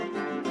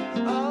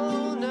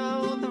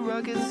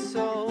rugged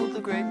soul, the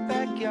great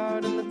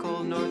backyard and the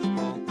cold North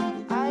Pole.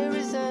 I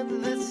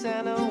resent that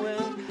Santa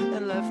went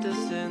and left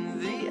us in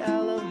the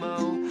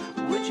Alamo.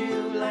 Would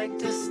you like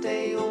to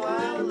stay a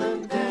while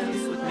and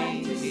dance with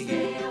me?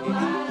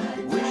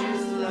 Would you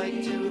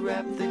like to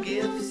wrap the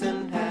gifts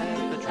and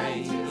have a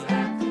drink?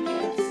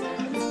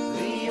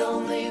 The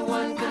only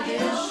one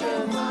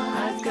condition,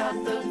 I've got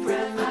the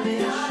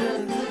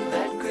premonition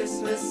that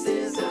Christmas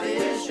is a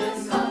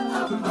vision.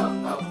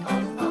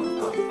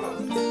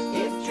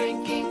 If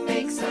drinking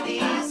makes it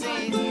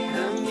easy,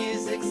 the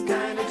music's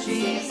kinda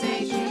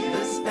cheesy,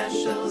 the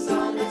specials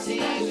on the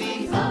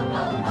TV.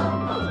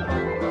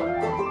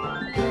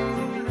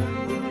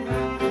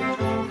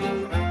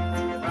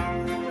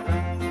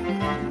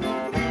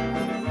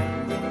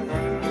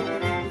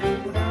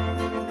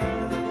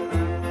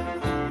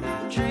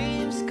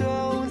 Dreams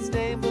go and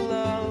stay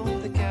below,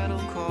 the cattle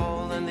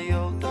call and the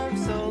old dark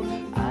soul.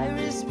 I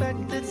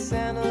respect that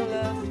Santa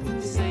left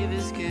to save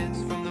his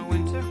kids from the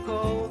winter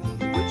cold.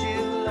 Would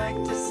you like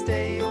to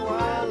stay a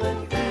while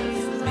and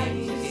dance with me?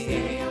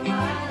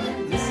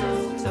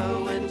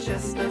 Mistletoe and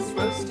chestnuts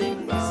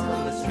roasting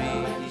on the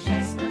street.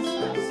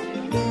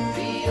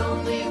 The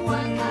only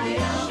one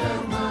condition,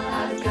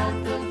 I've got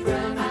the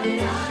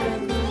premonition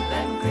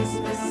that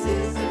Christmas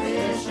is a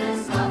vision.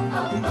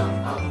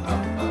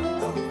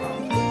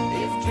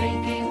 If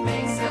drinking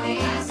makes it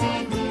easy,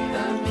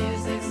 the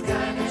music's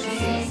kinda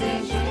cheesy,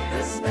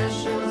 the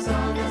specials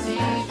on the TV.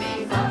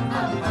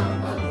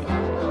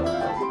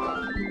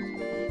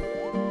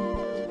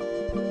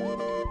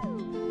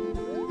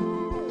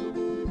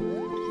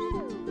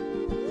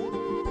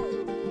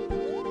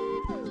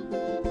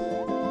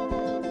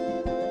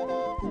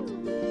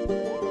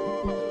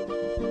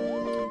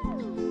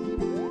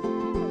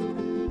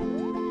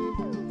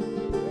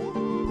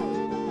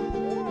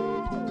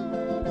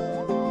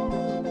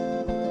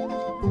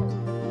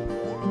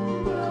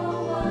 No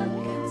one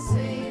can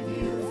save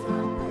you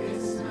from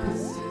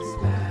Christmas's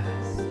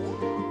past.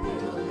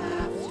 You'll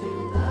have to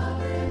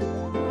love it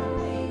or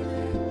leave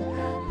it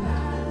at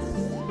last.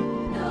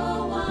 No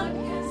one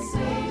can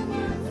save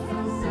you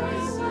from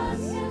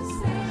Christmas's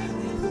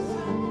past.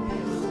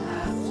 You'll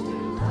have to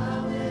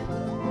love it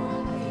or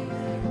leave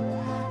it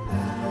at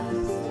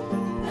last.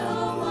 No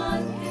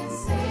one can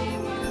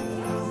save you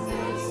from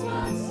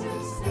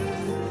Christmas's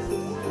past.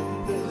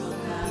 You'll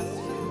have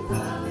to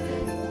love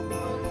it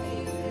or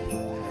leave it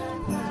at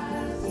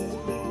last.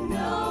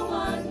 No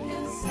one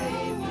can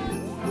save you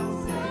from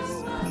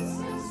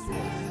Christmas's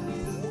past.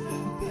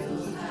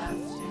 You'll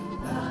have to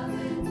love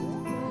it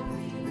or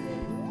leave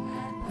it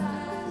at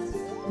last.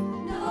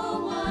 No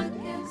one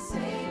can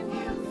save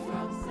you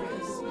from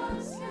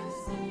Christmas.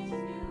 Save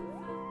you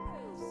from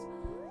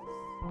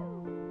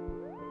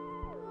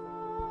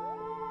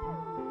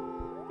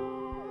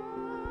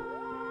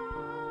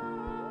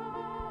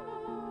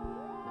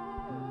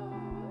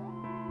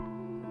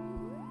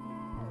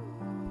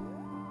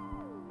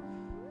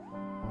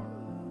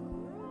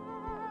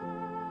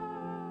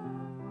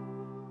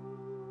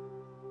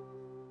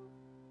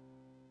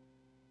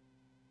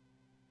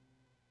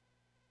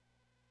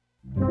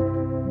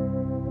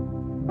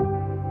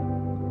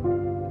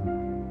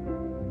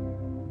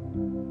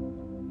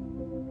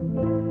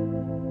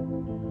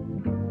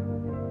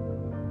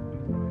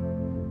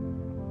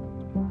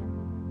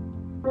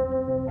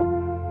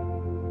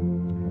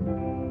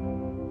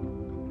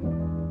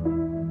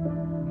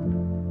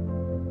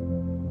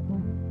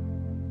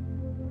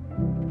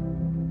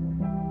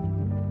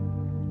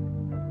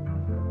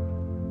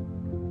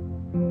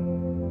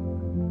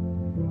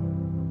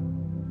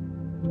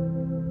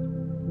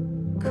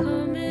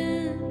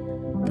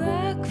Coming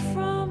back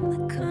from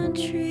the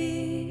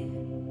country,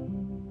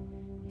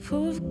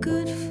 full of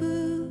good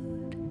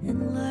food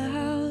and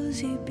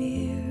lousy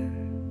beer.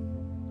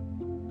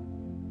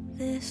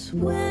 This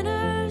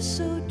winter's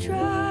so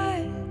dry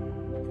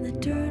and the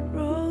dirt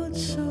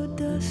road's so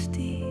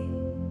dusty.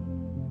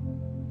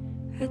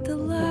 At the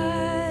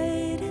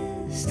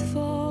lightest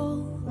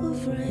fall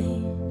of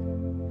rain,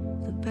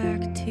 the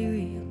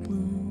bacteria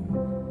bloom.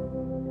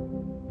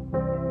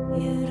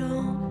 You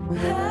don't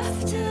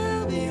have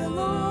to be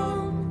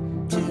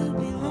alone to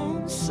be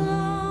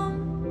lonesome.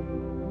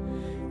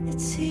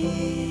 It's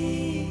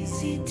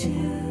easy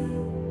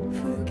to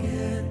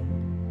forget.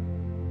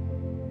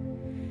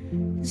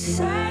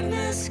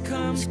 Sadness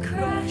comes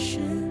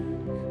crashing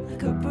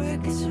like a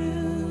brick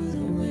through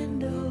the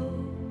window.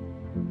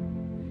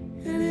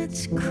 And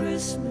it's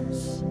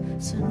Christmas,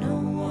 so no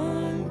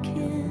one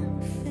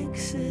can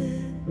fix it.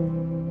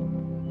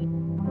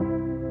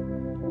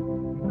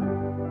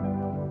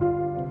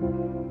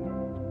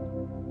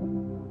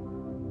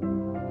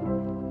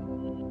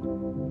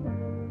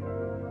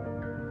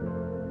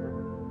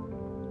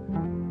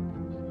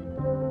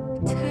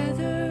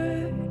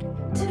 Tethered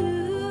to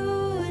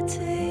a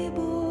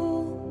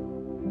table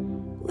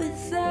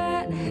with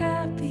that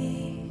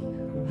happy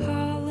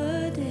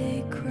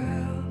holiday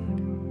crowd,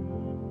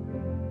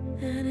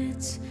 and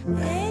it's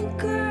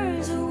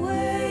anchors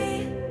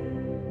away,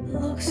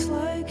 looks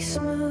like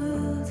smooth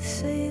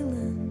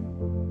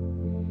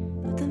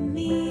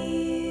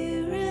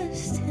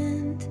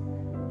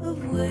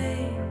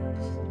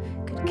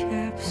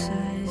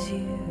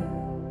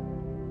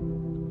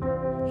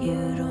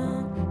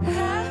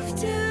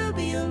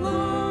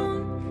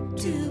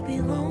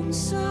own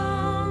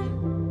song.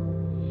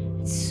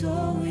 It's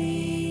so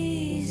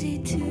easy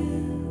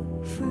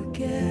to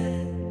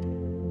forget.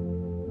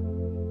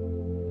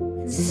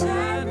 And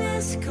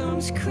sadness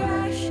comes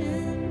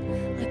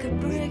crashing like a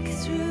brick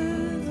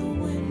through the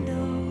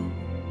window.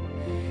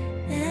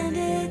 And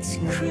it's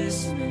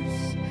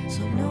Christmas,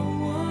 so no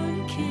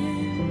one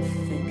can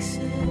fix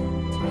it.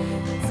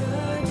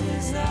 The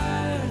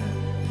desire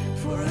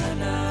for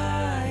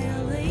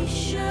annihilation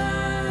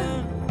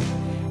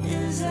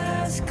is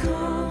as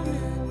common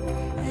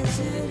as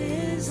it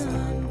is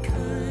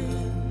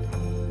unkind.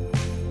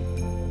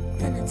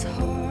 And it's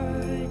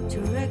hard to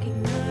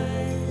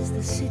recognize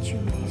the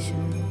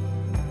situation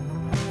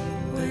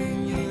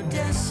when you're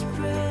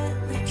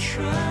desperately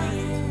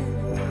trying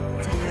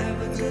to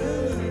have a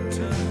good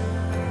time.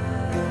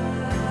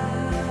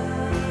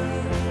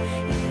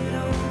 You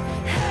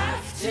don't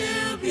have to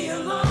be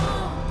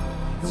alone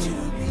to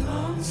be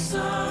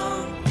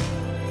lonesome.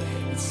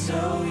 It's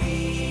so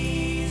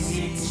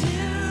easy to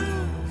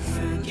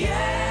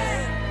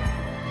forget.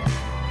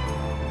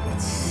 But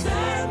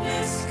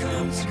sadness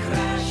comes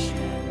crashing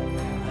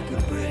like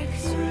a brick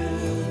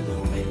through the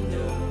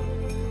window.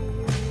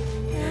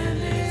 And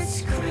it's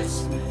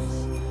Christmas,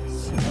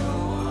 so no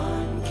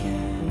one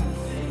can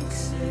fix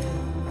it.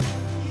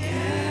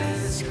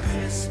 Yeah, it's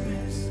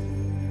Christmas,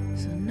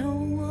 so no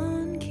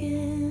one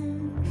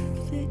can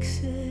fix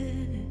it.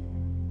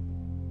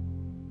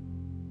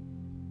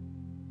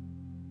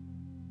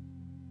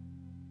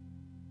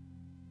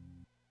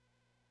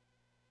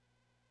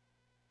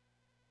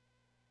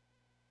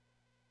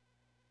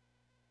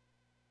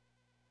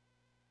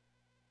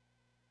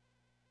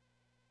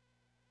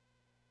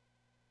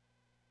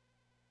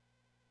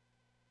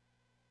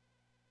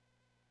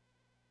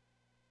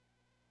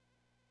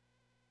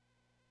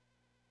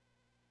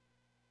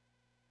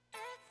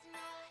 It's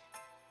not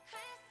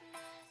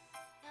Christmas,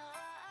 no.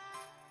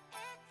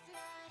 It's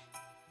not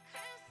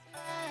Christmas,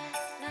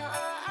 no.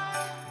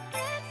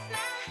 It's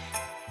not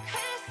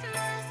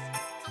Christmas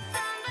till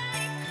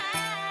somebody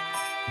cries.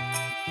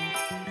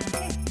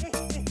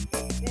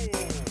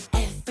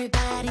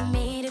 Everybody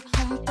made it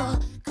home for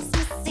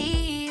Christmas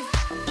Eve.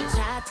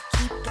 Tried to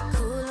keep it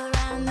cool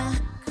around the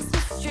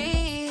Christmas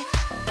tree.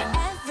 But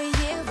every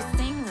year we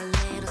sing a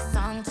little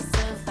song to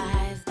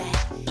survive that.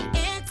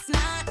 It's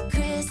not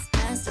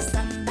Christmas till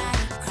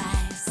somebody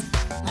cries.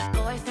 My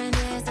boyfriend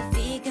is a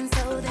vegan,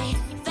 so they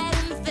fed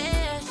him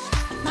fish.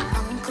 My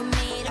uncle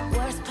made it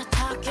worse by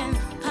talking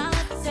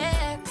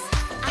politics.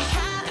 I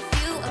had a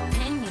few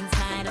opinions,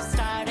 might have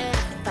started a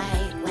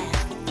fight. Well,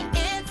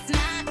 it's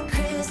not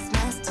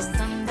Christmas till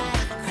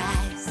somebody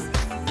cries.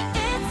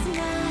 It's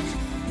not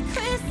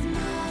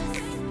Christmas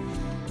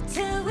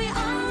till we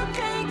all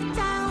break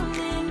down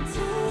in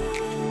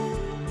tears.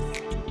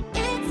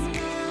 It's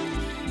not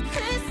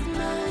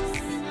Christmas.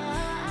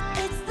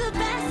 It's the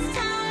best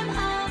time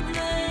of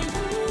the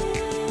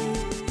year.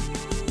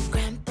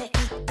 Grandpa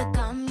ate the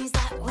gummies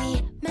that we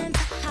meant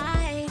to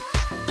hide.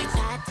 We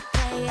tried to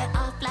play it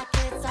off like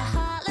it's a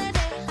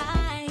holiday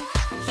high.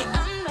 He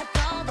unwrapped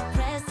all the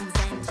presents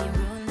and he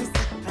ruined the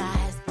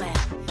surprise.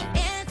 Well,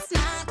 it's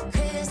not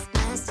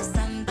Christmas till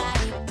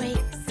somebody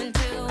breaks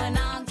into an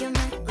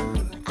argument. Ooh,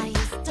 I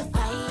used to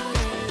fight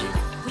it.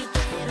 We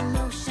get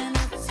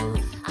emotional too,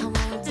 I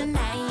won't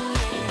deny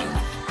it.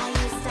 I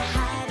used to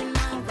hide in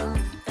my room,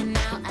 but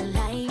now I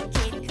like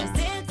it. 'Cause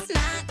it's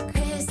not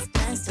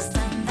Christmas till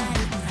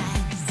somebody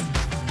cries.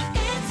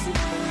 It's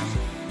not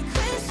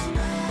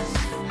Christmas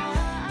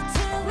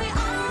till we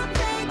all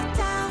break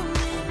down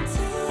in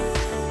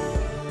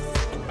tears.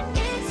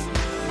 It's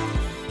not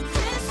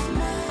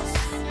Christmas.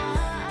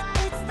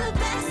 It's the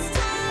best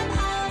time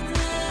of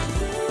the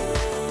year.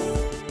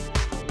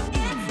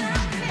 It's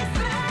not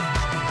Christmas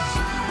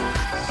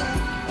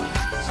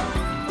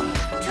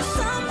till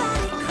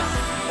somebody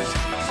cries.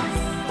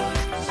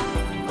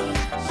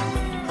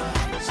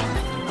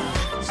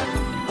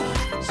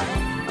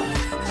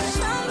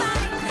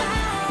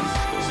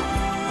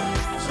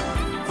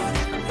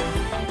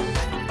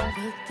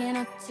 Waking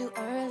up too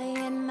early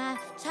in my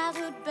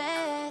childhood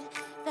bed.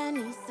 The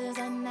nieces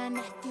and the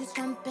nephews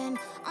jumping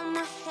on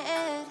my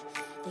head.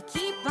 They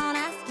keep on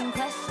asking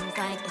questions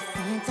like, is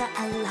Santa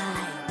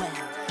alive? Well,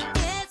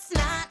 it's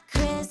not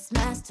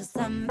Christmas till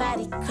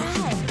somebody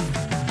cries.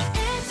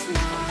 It's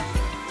not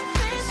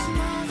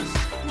Christmas,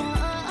 no.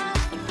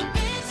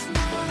 It's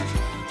not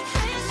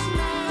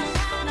Christmas,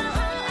 no.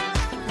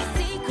 The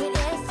secret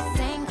is to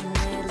sing a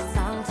little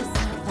song to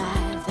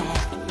survive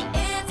it.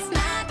 It's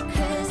not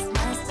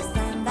Christmas till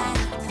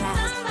somebody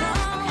cries. No,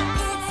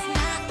 it's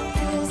not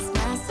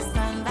Christmas till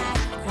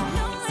somebody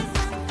cries.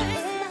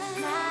 It's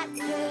not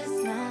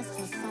Christmas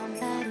till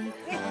somebody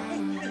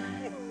cries.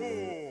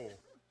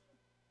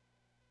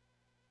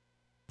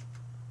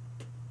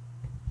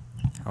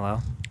 Hello?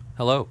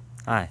 Hello.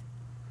 Hi.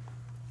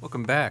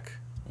 Welcome back.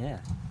 Yeah.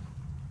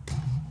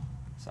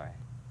 Sorry.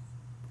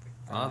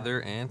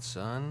 Father and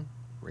Son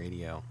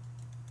Radio.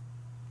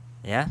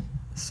 Yeah?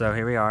 So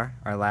here we are,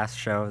 our last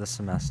show of the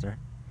semester.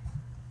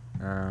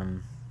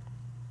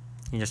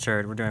 You just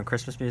heard, we're doing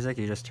Christmas music.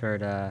 You just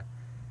heard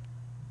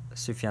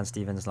Sufjan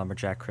Stevens'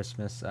 Lumberjack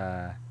Christmas.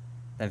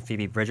 Then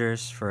Phoebe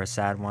Bridgers for a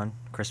sad one,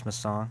 Christmas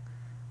song.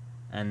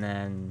 And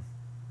then,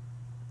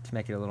 to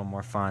make it a little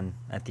more fun,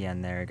 at the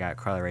end there, got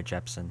Carly Rae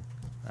Jepsen.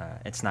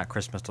 It's Not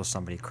Christmas Till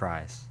Somebody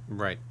Cries.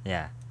 Right.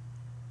 Yeah.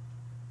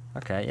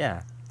 Okay,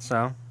 yeah.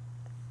 So,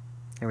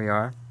 here we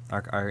are,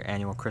 our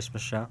annual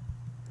Christmas show.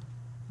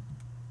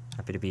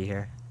 Happy to be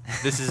here.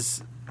 This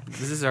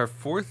is our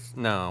fourth.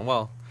 No,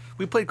 well,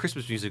 we played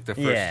Christmas music the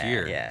first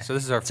year. Yeah. So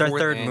this is our It's our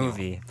fourth third annual.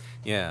 movie.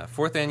 Yeah,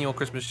 fourth annual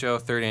Christmas show,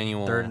 third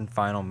annual Third and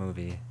final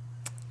movie.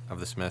 of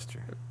the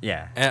semester.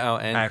 Yeah.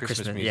 And Christmas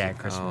Christmas, music. yeah,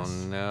 Christmas.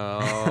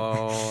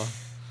 Oh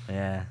no.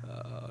 Yeah.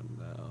 Oh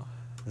no.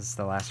 This is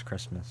the last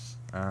Christmas.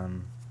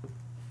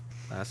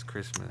 Last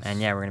Christmas. And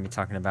yeah, we're gonna be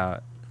talking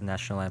about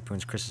National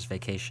Lampoon's Christmas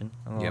Vacation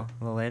a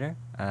little later.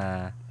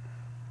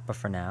 But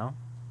for now,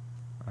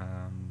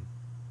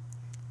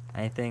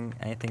 anything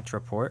to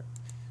report?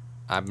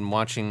 I've been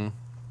watching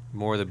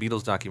more of the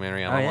Beatles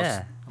documentary.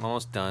 I'm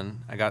almost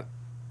done.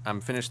 I'm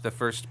finished the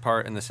first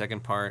part and the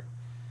second part,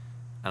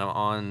 and I'm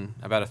on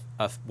about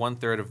a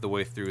 1/3 of the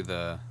way through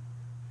the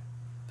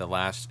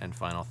last and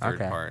final third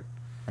part.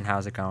 And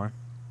how's it going?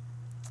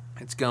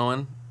 It's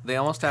going. They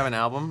almost have an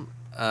album.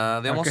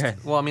 They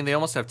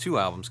almost have two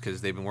albums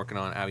because they've been working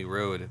on Abbey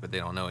Road, but they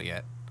don't know it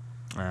yet.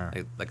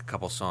 Like a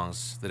couple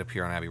songs that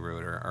appear on Abbey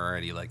Road are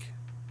already like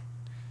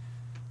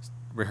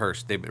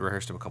rehearsed. They've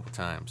rehearsed them a couple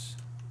times.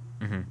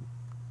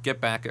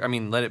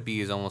 Mm-hmm. Let It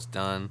Be is almost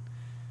done.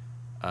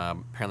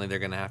 Apparently they're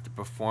gonna have to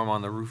perform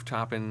on the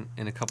rooftop in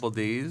a couple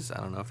days. I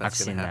don't know if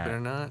that's gonna happen or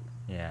not.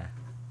 Yeah.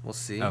 We'll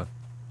see. Oh,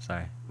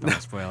 sorry.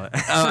 Don't spoil it.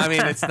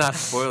 It's not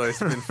spoiler. It's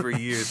been for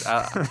years.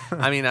 I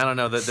don't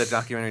know. The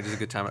documentary does a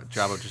good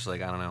job of just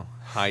like, I don't know,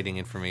 hiding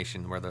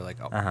information where they're like,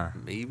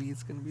 maybe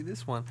it's going to be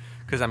this one.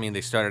 Because,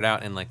 they started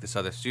out in like this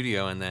other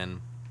studio and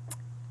then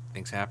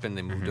things happened.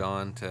 They moved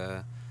on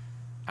to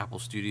Apple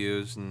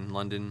Studios in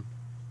London.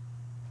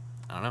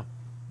 I don't know.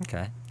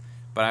 Okay.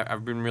 But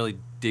I've been really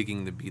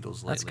digging the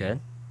Beatles lately. That's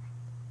good.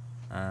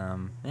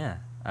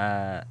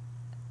 Yeah.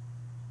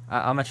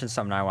 I'll mention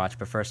something I watched,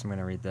 but first I'm going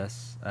to read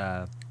this.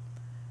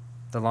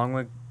 The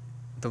Longwood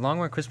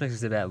Christmas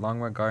exhibit at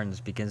Longwood Gardens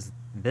begins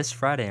this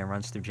Friday and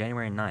runs through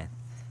January 9th.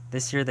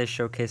 This year they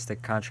showcase the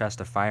contrast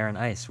of fire and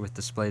ice with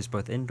displays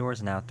both indoors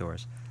and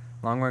outdoors.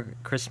 Longwood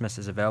Christmas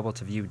is available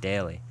to view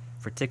daily.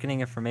 For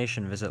ticketing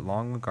information, visit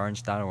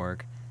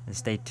longwoodgardens.org and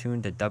stay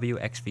tuned to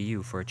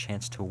WXVU for a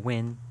chance to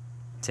win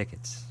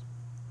tickets.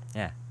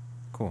 Yeah,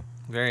 cool.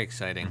 Very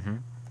exciting. Mm-hmm.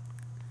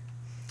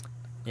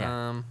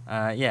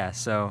 Yeah.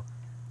 So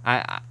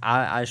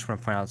I just want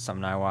to point out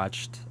something I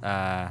watched.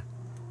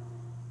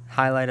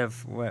 Highlight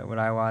of what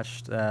I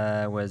watched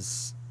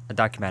was a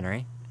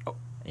documentary. Oh.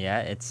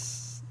 Yeah,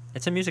 it's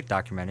a music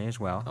documentary as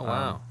well. Oh,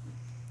 wow.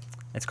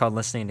 It's called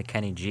Listening to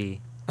Kenny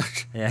G.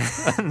 Yeah.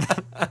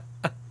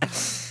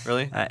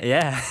 Really?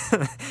 Yeah.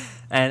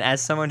 And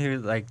as someone who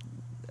like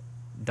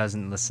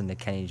doesn't listen to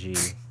Kenny G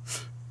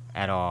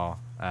at all,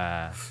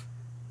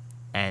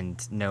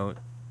 and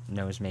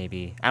knows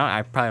maybe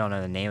I probably don't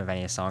know the name of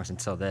any of the songs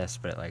until this,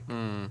 but like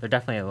they're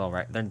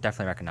definitely they're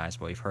definitely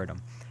recognizable. You've heard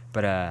them,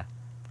 but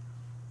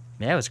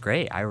yeah, it was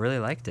great. I really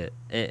liked it.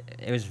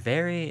 It was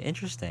very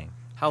interesting.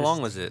 How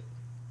long was it?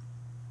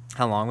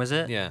 How long was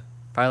it? Yeah.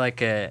 Probably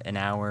like an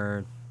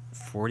hour,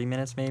 40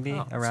 minutes maybe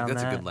around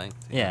that's that. a good length.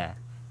 Yeah, it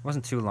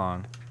wasn't too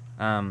long,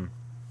 and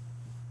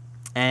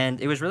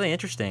it was really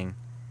interesting,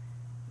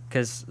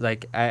 cause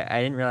like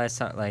I didn't realize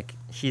like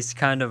he's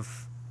kind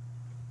of,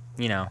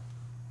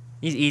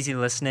 he's easy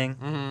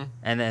listening,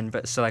 and then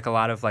so like a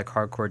lot of like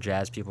hardcore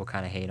jazz people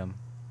kind of hate him.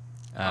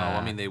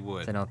 They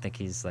would. They don't think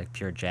he's like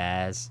pure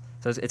jazz.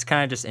 So it's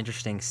kind of just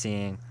interesting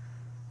seeing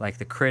like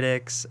the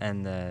critics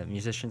and the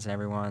musicians and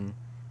everyone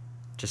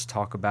just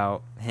talk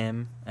about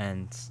him,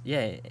 and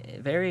yeah,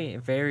 very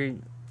very.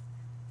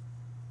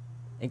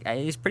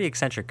 He's a pretty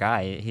eccentric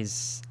guy.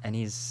 He's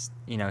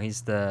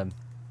the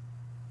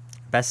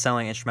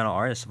best-selling instrumental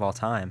artist of all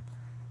time.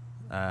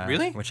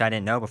 Really? Which I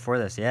didn't know before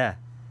this. Yeah.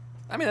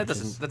 That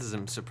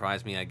doesn't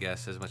surprise me, I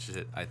guess, as much as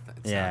it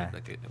sounded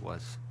like it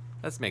was.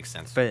 That makes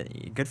sense.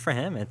 But good for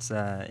him. It's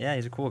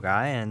he's a cool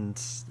guy, and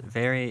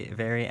very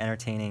very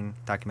entertaining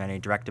documentary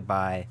directed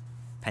by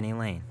Penny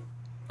Lane.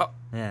 Oh.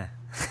 Yeah.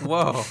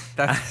 Whoa,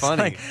 that's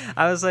funny.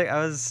 I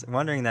was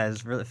wondering that.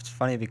 It's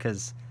funny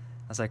because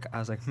I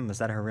was like, is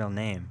that her real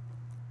name?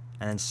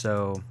 And then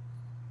so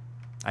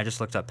I just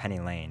looked up Penny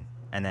Lane,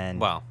 and then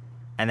wow.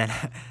 And then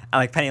I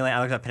looked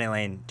up Penny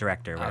Lane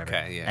director, whatever.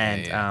 Okay, yeah.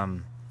 And yeah.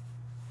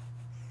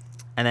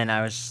 And then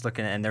I was just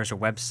looking, and there was a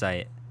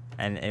website,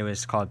 and it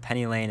was called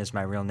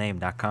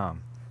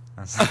PennyLaneIsMyRealName.com.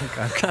 I was like,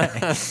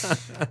 okay.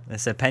 It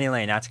said Penny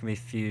Lane, not to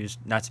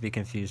be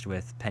confused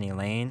with Penny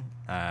Lane.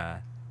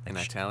 In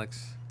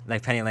italics.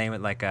 Like Penny Lane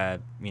with like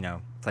a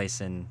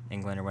place in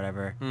England or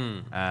whatever.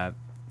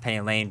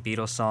 Penny Lane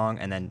Beatles song,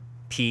 and then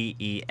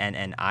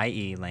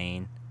PENNIE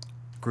Lane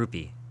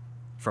groupie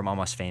from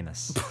Almost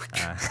Famous.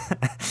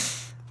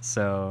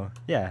 So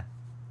yeah,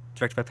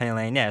 directed by Penny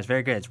Lane. Yeah, it's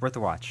very good. It's worth a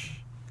watch.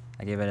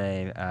 I gave it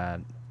a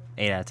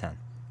 8 out of 10.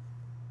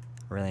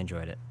 Really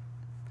enjoyed it.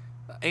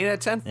 8 out of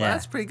 10. Yeah.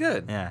 That's pretty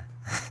good. Yeah.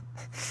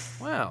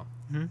 Wow.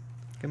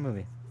 Good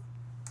movie.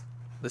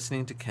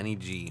 Listening to Kenny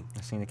G.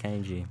 Listening to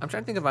Kenny G. I'm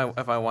trying to think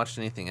if I watched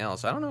anything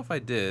else. I don't know if I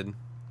did.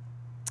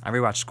 I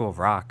rewatched School of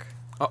Rock.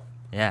 Oh,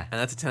 Yeah. and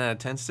that's a 10 out of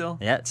 10 still.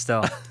 Yeah.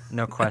 Still,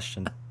 no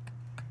question.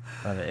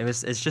 Love it.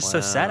 It's just so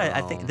sad.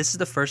 I think Wow. this is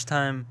the first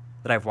time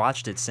that I've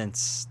watched it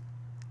since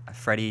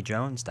Freddie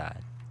Jones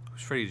died.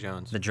 Who's Freddie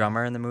Jones? The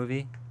drummer in the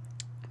movie.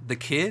 The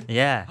kid?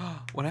 Yeah.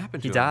 What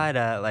happened to He him? died.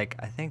 I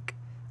think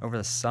over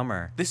the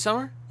summer. This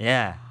summer?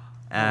 Yeah.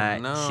 Oh,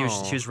 He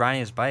no. was riding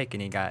his bike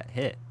and he got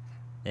hit.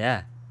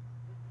 Yeah.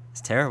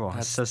 It's terrible.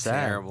 That's it's so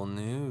sad. terrible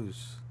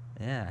news.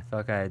 Yeah, I feel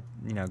like I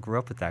grew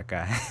up with that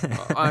guy.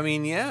 I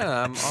mean,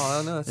 yeah.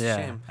 Oh no, that's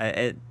yeah. a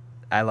shame.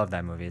 I love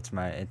that movie.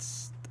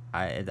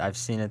 I've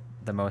seen it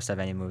the most of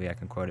any movie. I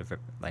can quote it for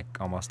like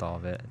almost all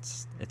of it.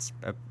 It's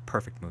a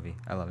perfect movie.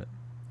 I love it.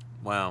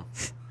 Wow.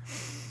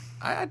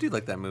 I do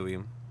like that movie.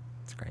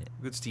 It's great.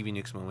 Good Stevie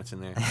Nicks moments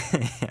in there.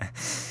 Yeah,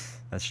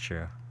 that's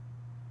true.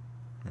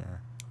 Yeah.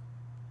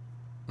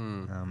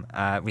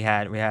 Hmm. We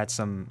had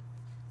some.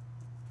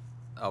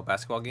 Oh,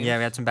 basketball games? Yeah,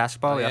 we had some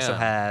basketball. Oh, we also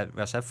yeah.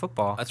 had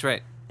football. That's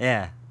right.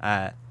 Yeah.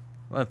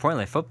 Well,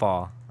 importantly,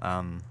 football.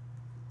 In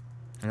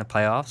the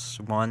playoffs,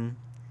 won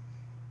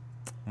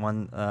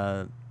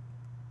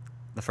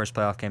the first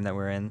playoff game that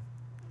we're in,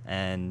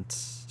 and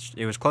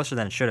it was closer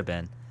than it should have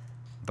been.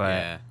 But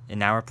Yeah. and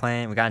now we're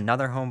playing. We got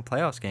another home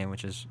playoffs game,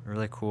 which is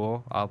really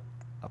cool. I'll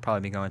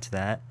probably be going to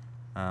that.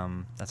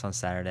 That's on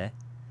Saturday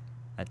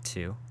at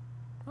 2.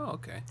 Oh,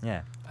 okay.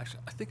 Yeah.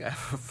 Actually, I think I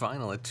have a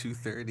final at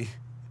 2:30.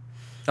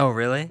 Oh,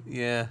 really?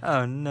 Yeah.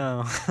 Oh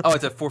no. Oh,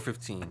 it's at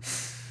 4:15.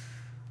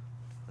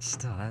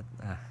 Still that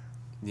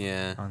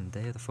Yeah. on the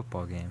day of the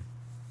football game.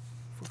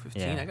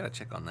 4:15. Yeah. I gotta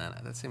check on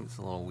that. That seems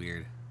a little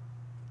weird.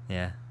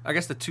 Yeah. I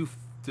guess the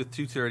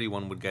 2:30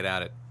 one would get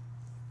out at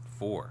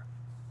 4,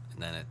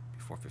 and then at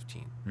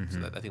 4:15. So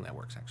Mhm. I think that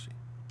works actually.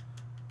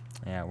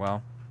 Yeah.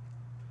 Well,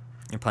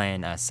 you're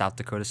playing South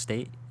Dakota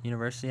State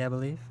University, I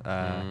believe.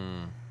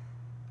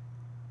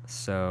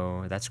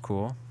 So that's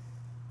cool.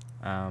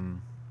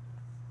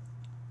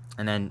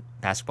 And then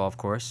basketball, of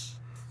course.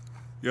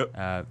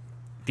 Yep.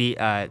 Beat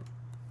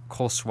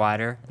Cole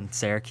Swider in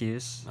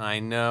Syracuse, I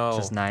know.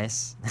 which is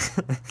nice.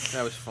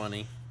 That was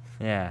funny.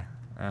 Yeah.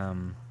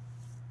 And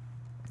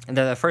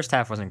the first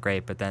half wasn't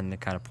great, but then they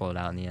kind of pulled it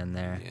out in the end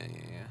there.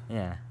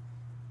 Yeah.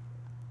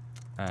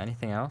 Yeah.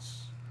 Anything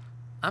else?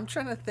 I'm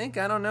trying to think.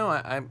 I don't know.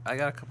 I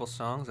got a couple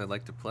songs I'd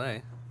like to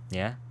play.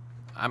 Yeah.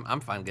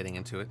 I'm fine getting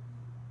into it.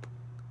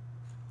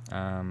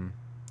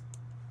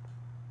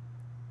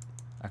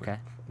 Okay.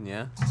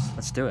 Yeah.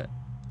 Let's do it.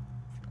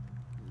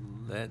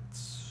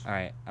 Let's. All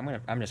right.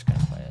 I'm just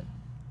gonna play it.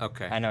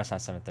 Okay. I know it's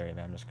not 7:30,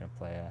 but I'm just gonna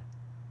play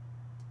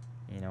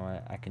You know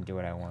what? I can do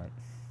what I want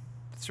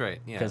That's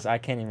right. Yeah. because I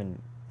don't even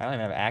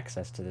have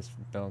access to this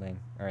building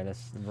or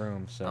this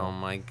room. So. Oh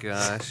my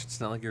gosh! It's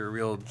not like you're a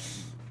real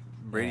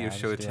radio I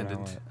show just do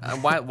what I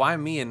attendant. Why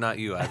me and not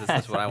you?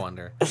 That's what I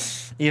wonder.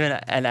 Even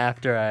and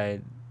after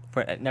I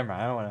put never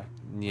mind. I don't want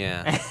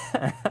Yeah.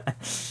 to.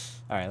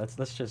 All right.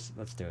 Let's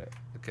do it.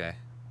 Okay.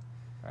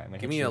 All right. I'm gonna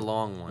Give hit me you a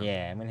long one.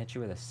 Yeah, I'm gonna hit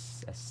you with a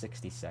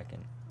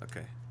 60-second.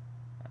 Okay.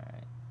 All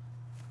right.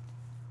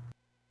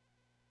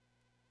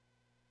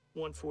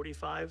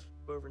 145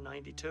 over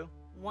 92.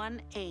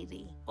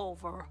 180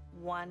 over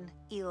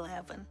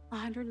 111.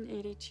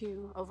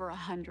 182 over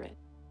 100.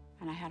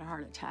 And I had a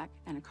heart attack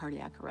and a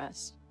cardiac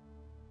arrest.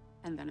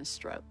 And then a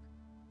stroke.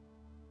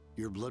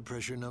 Your blood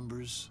pressure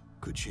numbers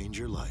could change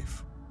your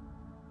life.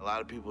 A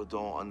lot of people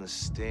don't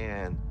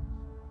understand,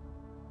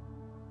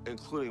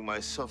 including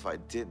myself. I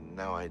didn't,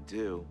 now I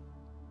do,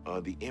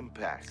 the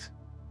impact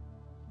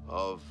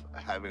of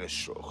having a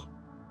stroke.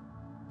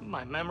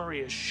 My memory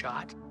is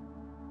shot.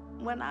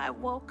 When I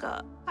woke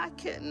up, I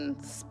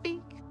couldn't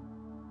speak.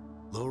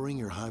 Lowering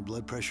your high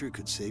blood pressure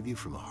could save you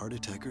from a heart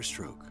attack or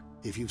stroke.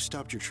 If you've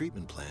stopped your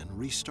treatment plan,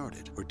 restart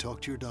it or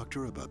talk to your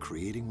doctor about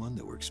creating one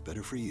that works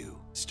better for you.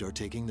 Start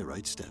taking the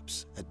right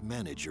steps at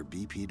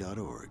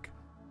manageyourbp.org.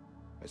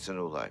 It's a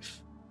new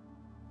life,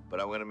 but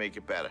I'm gonna make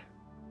it better.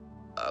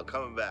 I'm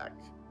coming back.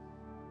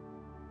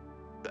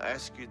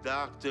 Ask your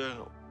doctor,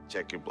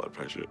 check your blood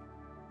pressure.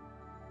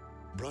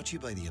 Brought to you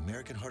by the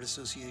American Heart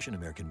Association,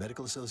 American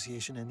Medical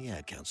Association, and the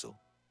Ad Council.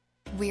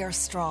 We are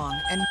strong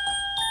and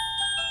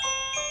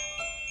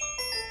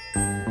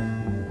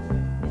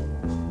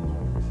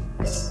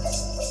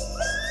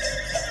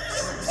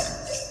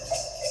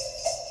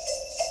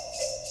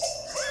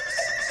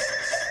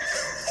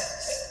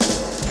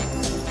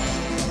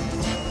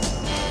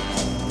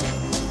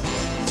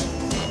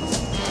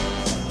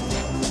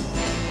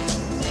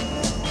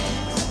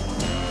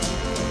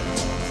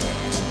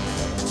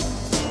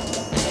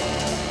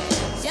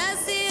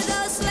Just see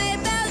those sleigh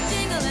bells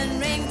jingling,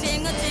 ring,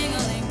 tingle,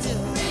 tingling too.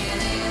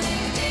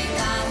 Ring-a-ling-a-ling,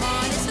 ding-dong.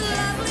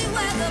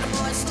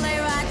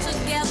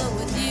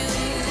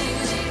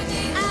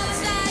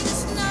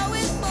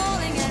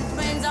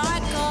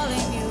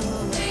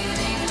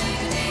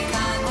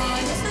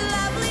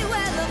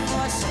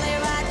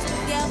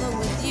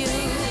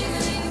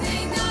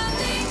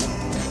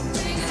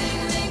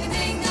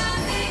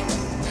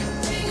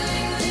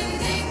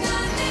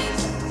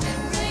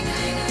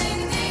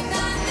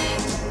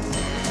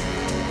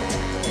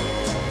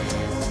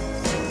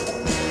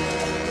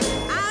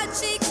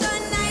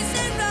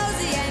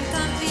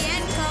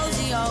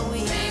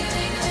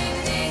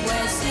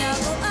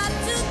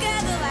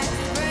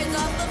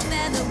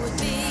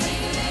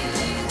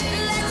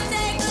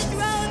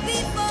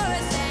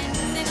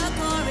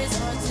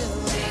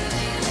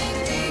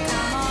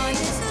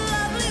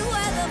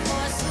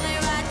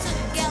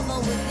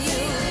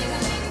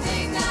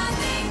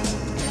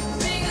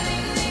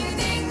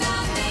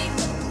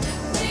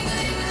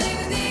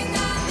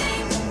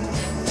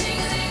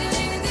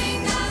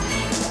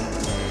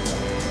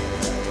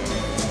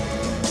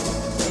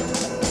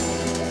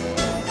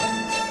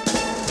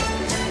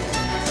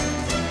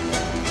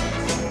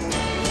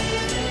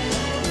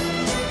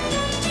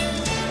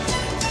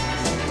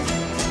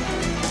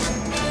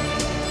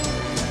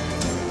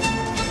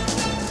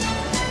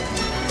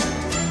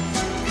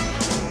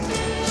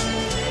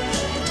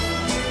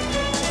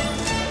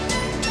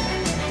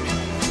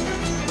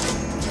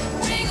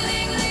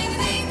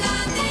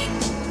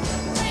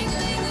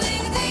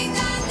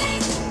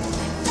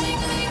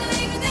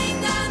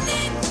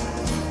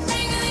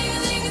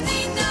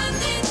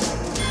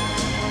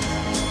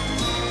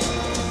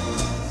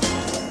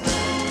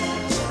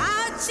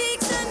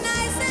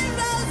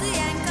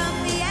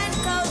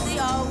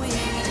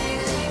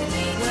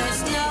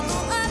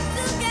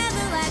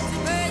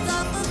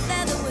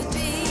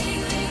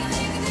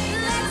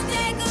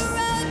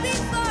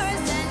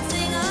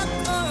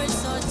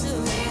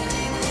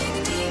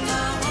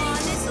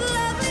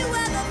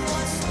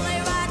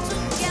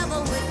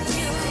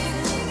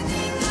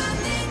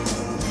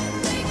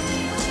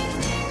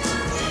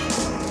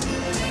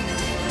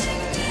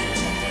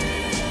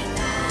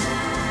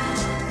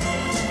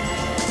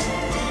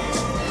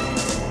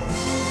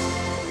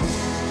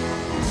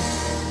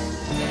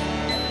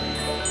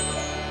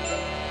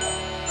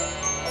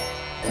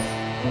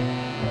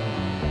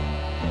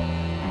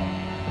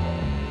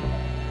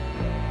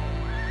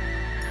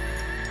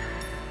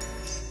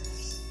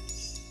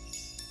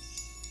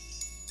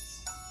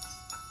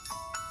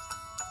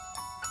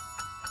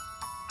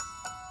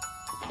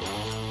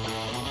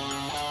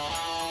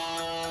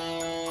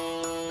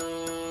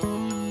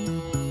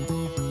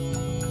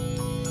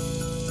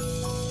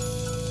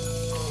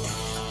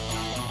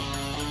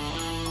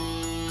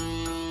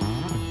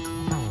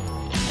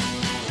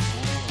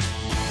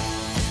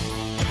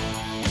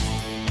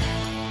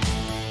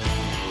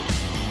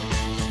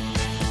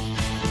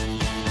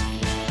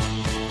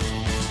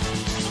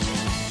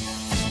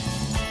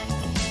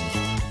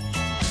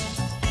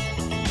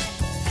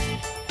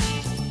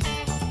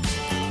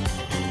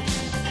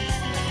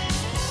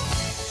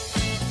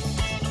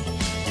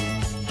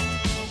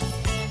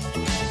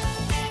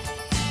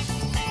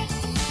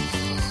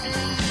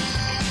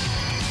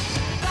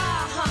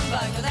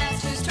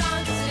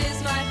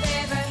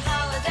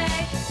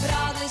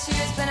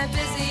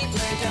 busy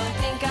blur. Don't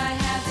think I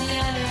have the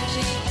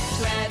energy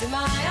to add to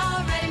my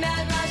already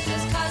mad rush.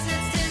 Just 'cause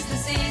it's 'tis the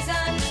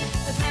season.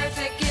 The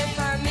perfect gift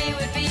for me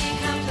would be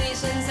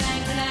completions and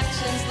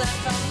connections left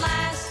from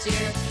last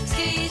year.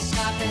 Ski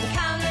shop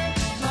encounter,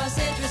 most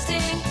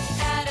interesting.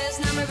 Add his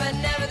number, but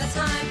never the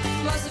time.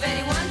 Most of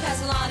 81 pass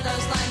along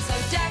those lines. So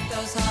deck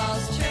those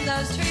halls, trim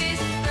those trees,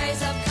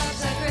 raise up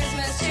cups of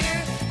Christmas cheer.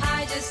 I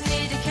just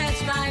need to catch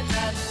my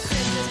breath.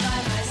 Christmas by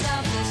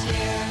myself this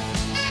year.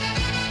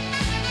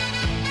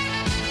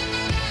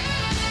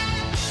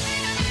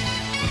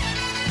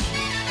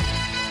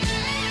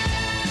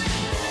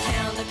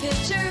 Count the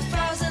picture,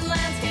 frozen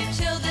landscape,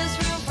 chill this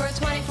room for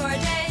 24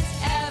 days.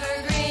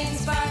 Evergreen,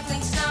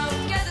 sparkling snow,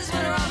 get this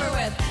winter over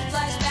with.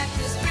 Flashback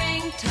to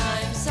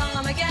springtime, saw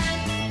him again.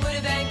 Would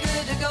have been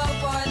good to go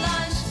for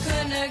lunch.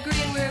 Couldn't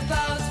agree, we were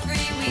both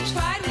free. We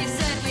tried, we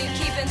said we'd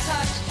keep in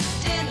touch.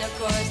 Didn't, of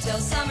course,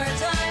 till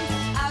summertime.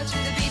 Out to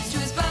the beach to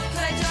his boat,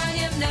 could I join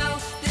him? No,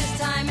 this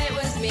time it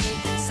was me.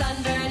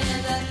 Sunburn in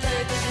the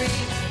 3rd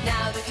degree.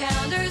 Now the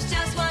calendar's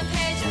just one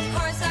page. Of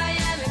course I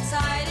am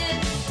excited.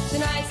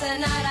 Tonight's the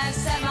night I've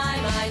set my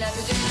mind not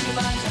to do too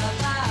much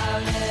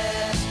about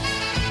it.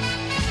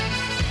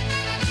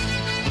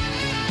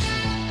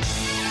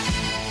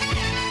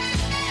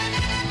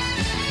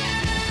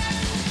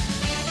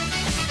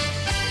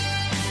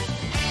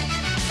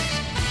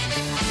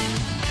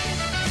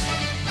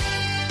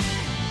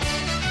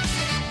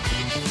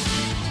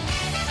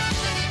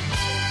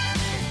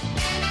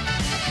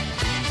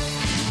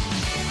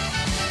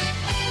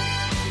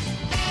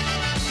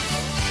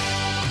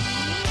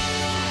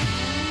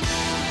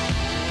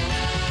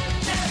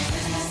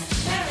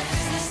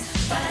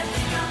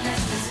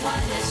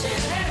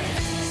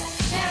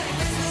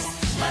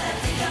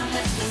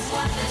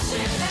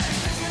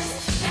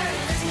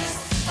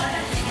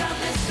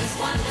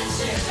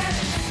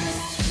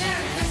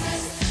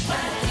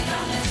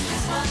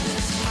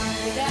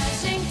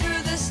 Dashing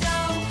through the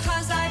snow,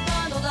 'cause I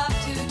bundled up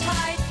too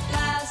tight.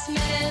 Last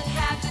minute,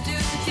 have to do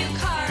a few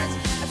cards,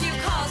 a few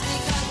calls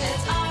because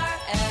it's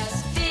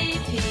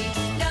RSVP.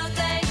 No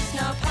thanks,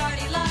 no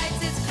party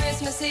lights, it's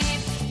Christmas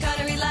Eve.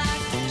 Gonna relax,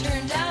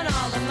 turn down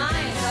all of my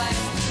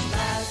invites.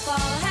 Last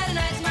fall, had a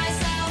night to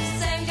myself.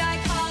 Same guy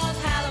called,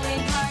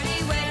 Halloween party.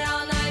 Waited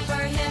all night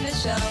for him to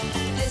show.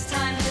 This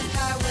time his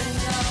car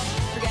wouldn't go.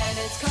 Forget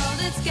it's cold,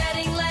 it's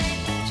getting late.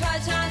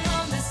 Trudge on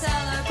home to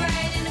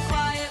celebrate in a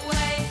quiet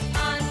way.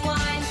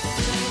 Unwind,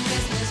 doing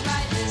Christmas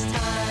right this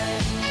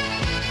time.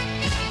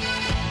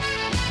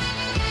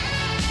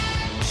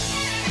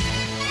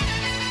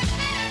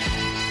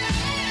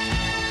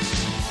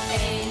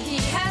 He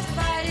has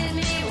provided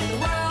me with the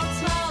world's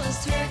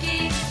smallest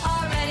turkey,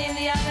 already in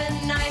the oven,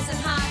 nice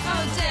and hot.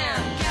 Oh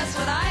damn, guess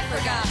what I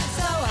forgot?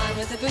 So on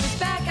with the boots,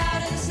 back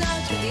out in the snow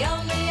to the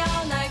only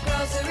all-night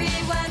grocery.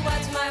 When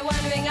what's my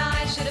wondering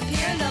eye should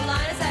appear in the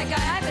line is that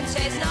guy I've been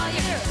chasing all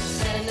year.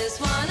 Sending this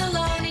one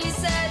alone, he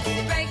said.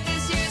 The break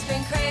this year's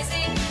been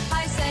crazy.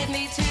 I said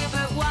me too,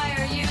 but why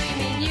are you? You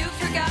mean you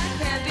forgot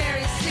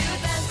cranberry stew?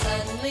 Then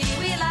suddenly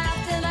we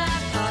laughed and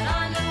laughed, caught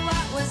on to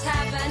what was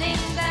happening.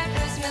 That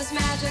Christmas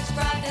magic's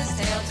brought this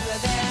tale to a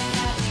very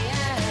happy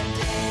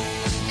ending.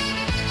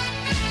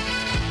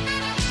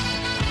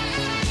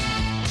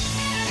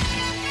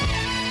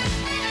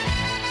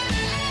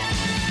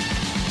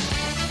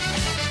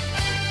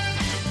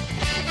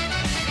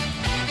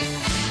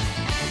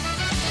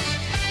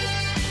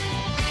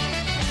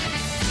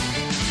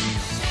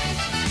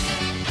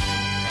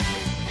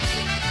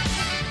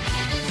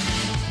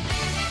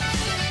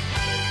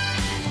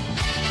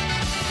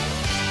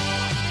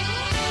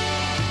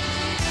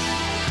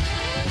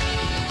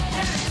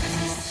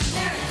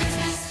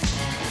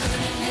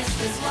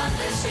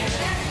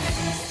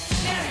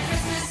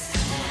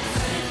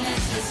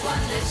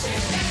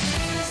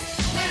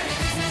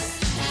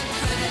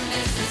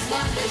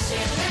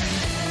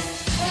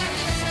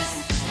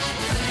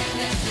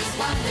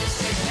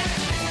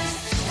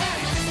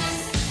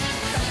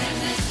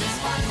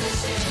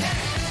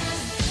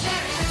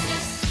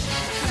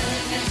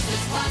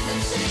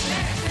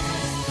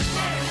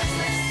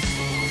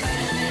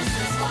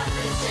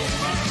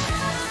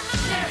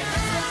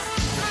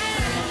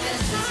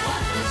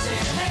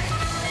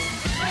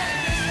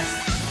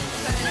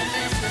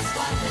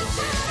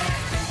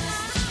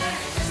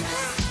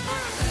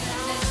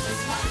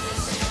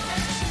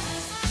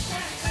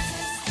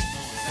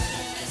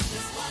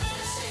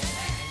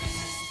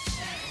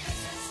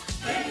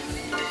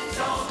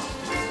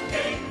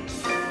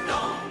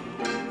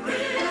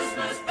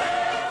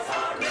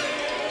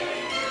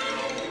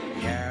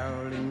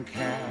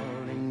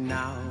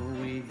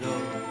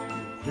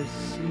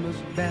 Christmas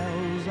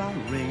bells are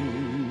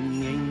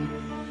ringing,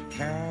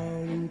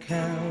 caroling,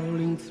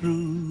 caroling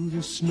through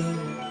the snow.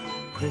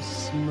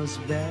 Christmas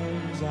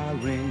bells are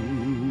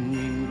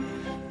ringing,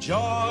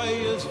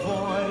 joyous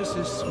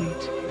voices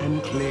sweet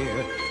and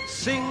clear,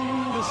 sing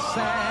the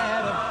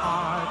sad of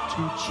heart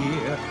to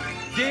cheer.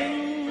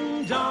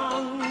 Ding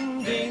dong,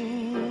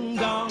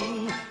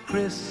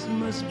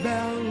 Christmas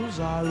bells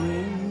are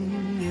ringing.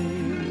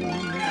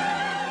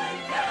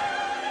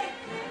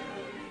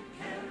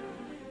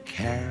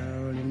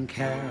 Caroling,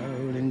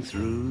 caroling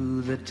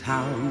through the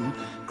town,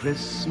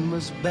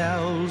 Christmas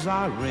bells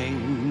are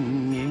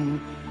ringing.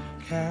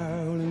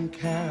 Caroling,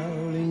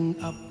 caroling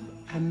up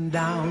and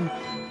down,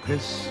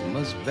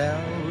 Christmas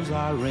bells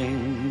are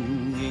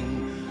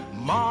ringing.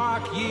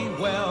 Mark ye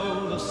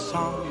well the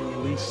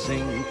song we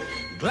sing,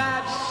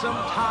 gladsome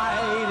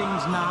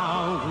tidings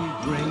now we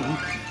bring.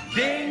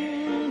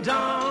 Ding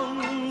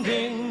dong,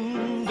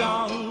 ding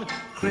dong,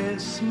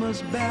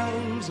 Christmas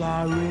bells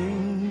are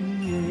ringing.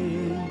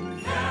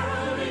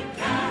 Caroling,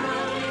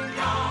 caroling,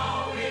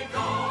 now we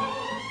go.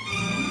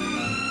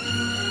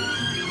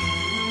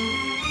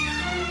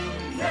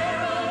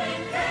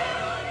 Caroling,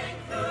 caroling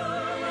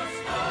through the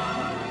snow.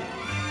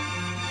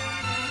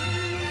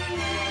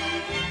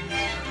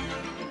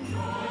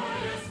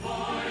 Joyous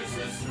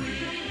voices,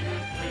 sweet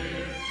and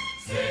clear,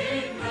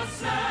 sing the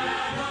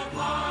sad of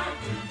heart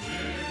to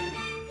cheer.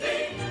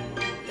 Ding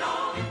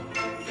dong,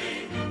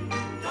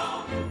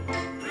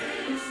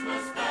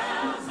 Christmas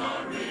bells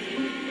are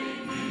ringing.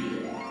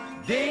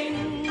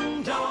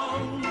 Ding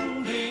dong,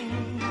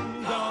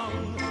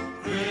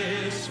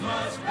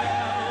 Christmas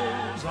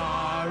bells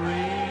are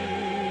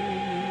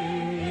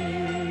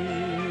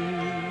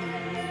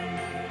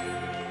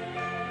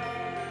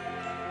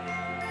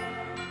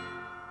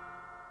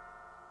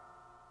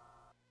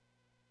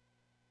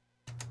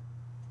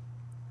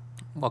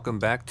Welcome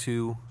back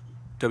to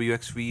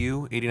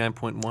WXVU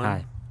 89.1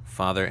 Hi.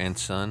 Father and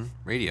Son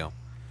Radio.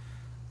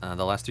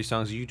 The last three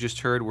songs you just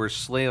heard were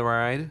Sleigh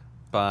Ride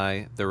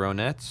by the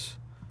Ronettes,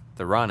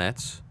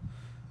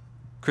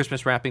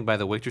 Christmas Wrapping by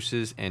the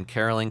Waitresses, and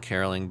Caroling,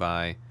 Caroling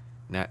by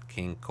Nat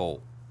King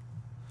Cole.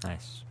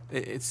 Nice.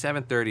 It's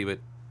 7:30, but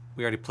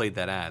we already played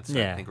that ad, so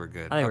Yeah. I think we're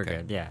good. I think Okay. we're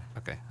good, yeah.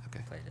 Okay.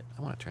 Played it.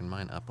 I want to turn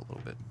mine up a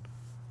little bit.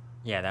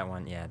 Yeah, that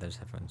one. Yeah, those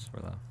headphones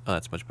were low. Oh,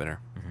 that's much better.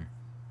 Mhm.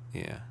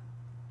 Yeah.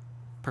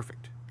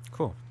 Perfect.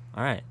 Cool.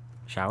 All right.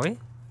 Shall we?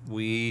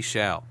 We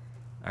shall.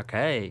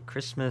 Okay.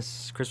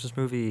 Christmas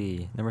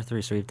movie number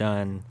 3. So we've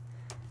done.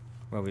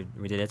 Well,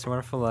 we did It's a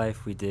Wonderful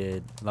Life. We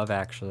did Love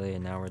Actually,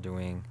 and now we're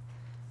doing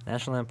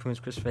National Lampoon's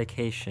Christmas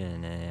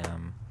Vacation, a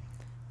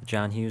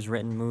John Hughes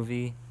written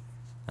movie,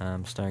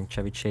 starring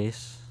Chevy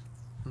Chase.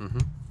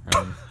 Mm-hmm.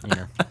 You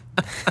know.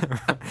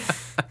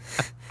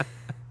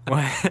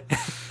 What?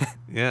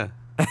 Yeah.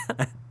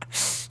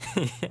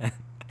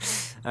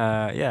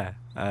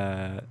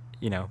 Yeah.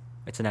 You know,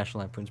 it's a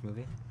National Lampoon's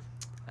movie.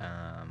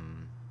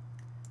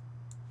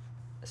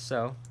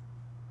 So,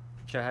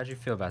 Joe, how'd you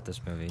feel about this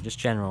movie? Just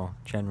general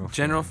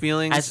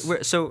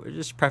feelings. So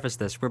just preface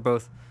this: we're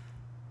both.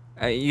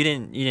 You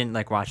didn't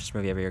like watch this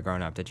movie every year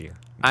growing up, did you?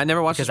 I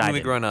never watched Because this I movie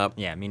didn't. growing up.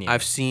 Yeah, me neither.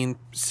 I've seen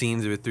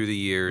scenes of it through the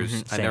years.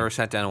 Mhm, I same. never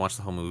sat down and watched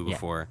the whole movie Yeah,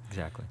 before.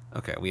 exactly.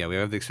 Okay, we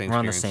have the same We're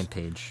on the experience.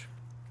 same page.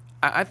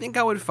 I think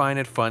I would find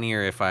it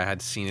funnier if I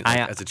had seen it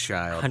as a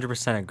child.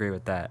 100% agree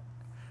with that.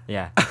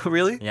 Yeah.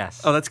 Really?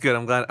 Yes. Oh, that's good.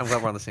 I'm glad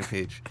we're on the same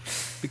page.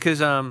 Because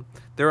there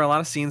were a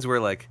lot of scenes where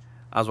like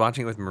I was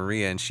watching it with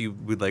Maria and she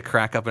would like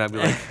crack up and I'd be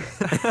like,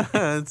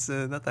 it's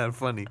not that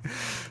funny.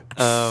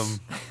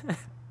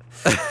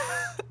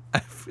 I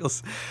feel.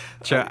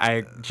 Joe,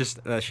 I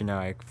just let you know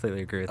I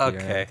completely agree with you.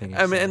 Okay.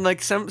 I mean, and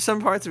like some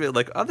parts of it,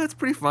 like, oh, that's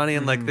pretty funny,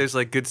 and like there's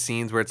like good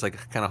scenes where it's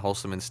like kind of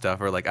wholesome and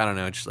stuff, or like I don't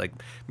know, it just like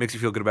makes you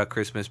feel good about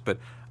Christmas. But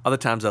other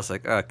times I was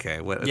like,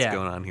 okay, what's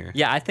going on here?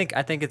 Yeah, I think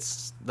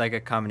it's like a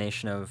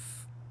combination of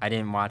I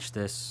didn't watch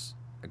this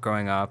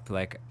growing up,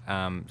 like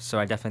so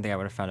I definitely think I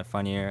would have found it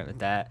funnier with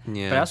that.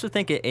 Yeah. But I also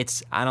think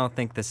it's I don't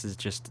think this is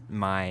just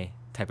my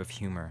type of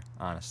humor,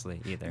 honestly,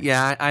 either.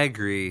 Yeah, I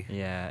agree.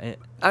 Yeah.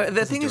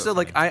 The thing is, though,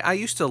 like, I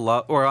used to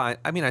love, or I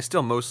mean, I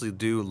still mostly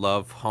do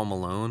love Home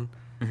Alone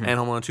and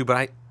Home Alone 2,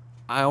 but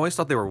I always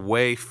thought they were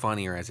way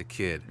funnier as a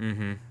kid.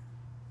 Mm-hmm.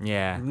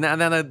 Yeah.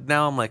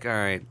 Now I'm like, all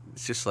right,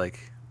 it's just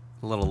like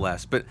a little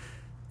less, but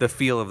the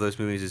feel of those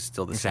movies is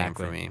still the same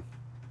for me.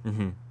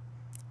 Mm-hmm.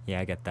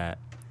 Yeah, I get that.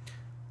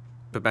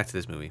 But back to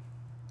this movie.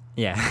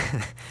 Yeah.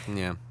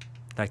 Yeah.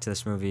 Back to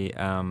this movie.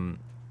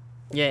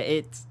 Yeah,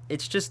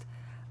 it's just,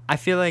 I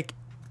feel like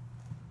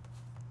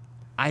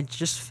I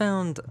just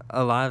found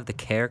a lot of the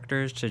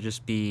characters to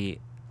just be,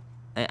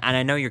 and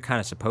I know you're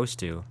kind of supposed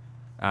to,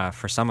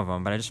 for some of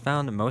them, but I just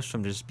found most of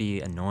them to just be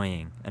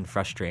annoying and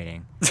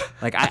frustrating.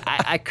 Like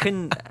I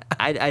couldn't,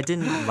 I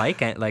didn't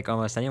like it, like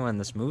almost anyone in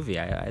this movie.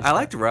 I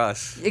liked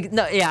Russ.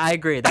 No, yeah, I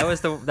agree. That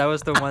was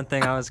the one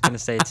thing I was gonna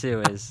say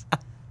too is.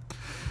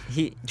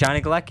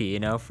 Johnny Galecki,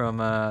 you know, from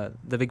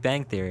The Big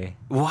Bang Theory.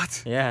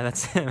 What? Yeah,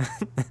 that's him.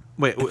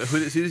 Wait, who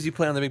does he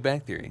play on The Big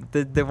Bang Theory?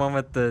 The one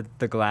with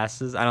the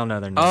glasses. I don't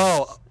know their names.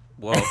 Oh,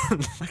 whoa!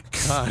 My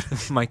God,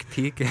 Mike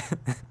Peake.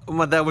 Oh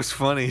my, that was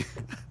funny.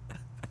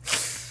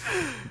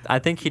 I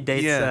think he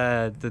dates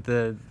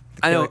the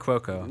I know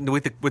Cuoco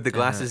with the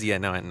glasses. Yeah,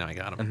 no, I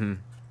got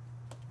him.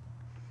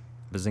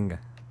 Mm-hmm. Bazinga.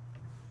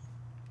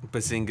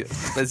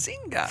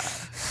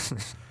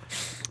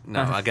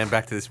 No, again,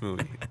 back to this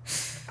movie.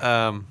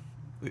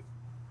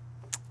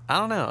 I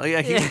don't know.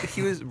 Yeah,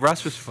 he was.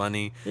 Russ was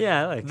funny.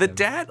 Yeah, I like the him.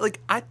 dad. Like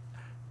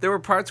there were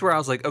parts where I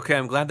was like, okay,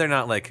 I'm glad they're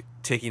not like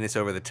taking this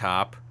over the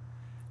top,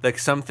 like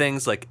some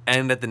things like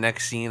end at the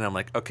next scene. And I'm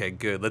like, okay,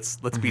 good. Let's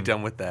be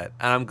done with that.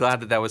 And I'm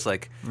glad that was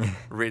like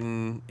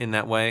written in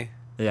that way.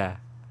 Yeah.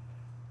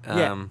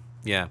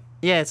 Yeah.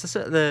 Yeah, it's just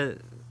there's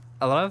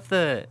a lot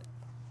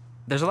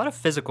of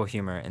physical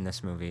humor in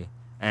this movie,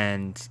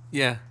 and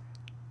yeah,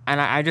 and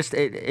I just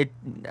I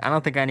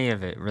don't think any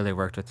of it really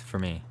worked for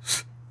me.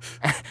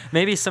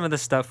 Maybe some of the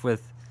stuff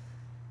with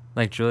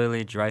like Julia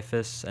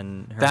Louis-Dreyfus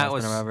and her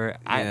husband or whatever.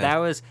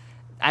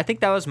 I think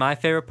that was my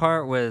favorite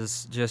part,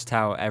 was just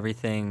how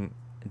everything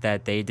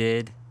that they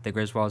did, the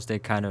Griswolds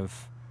did, kind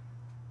of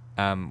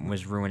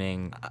was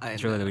ruining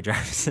Julia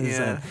Louis-Dreyfus's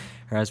and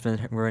her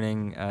husband,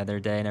 ruining their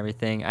day and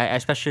everything.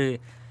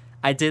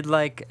 I did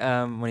like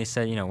when he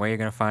said, where you're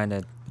gonna find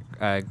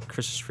a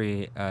Christmas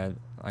tree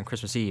on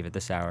Christmas Eve at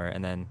this hour,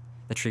 and then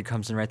the tree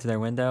comes in right to their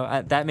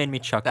window. That made me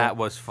chuckle. That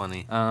was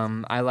funny.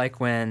 I like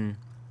when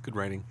good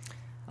writing.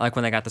 I like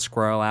when they got the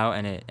squirrel out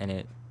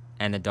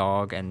and the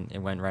dog, and it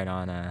went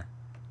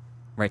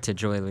right to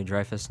Julia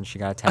Louis-Dreyfus, and she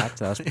got attacked.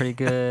 That was pretty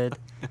good.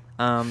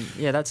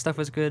 That stuff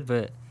was good,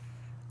 but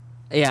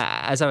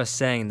yeah, as I was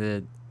saying,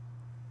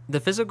 the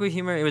physical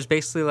humor, it was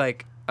basically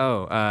like,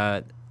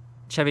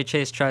 Chevy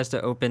Chase tries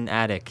to open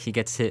attic, he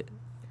gets hit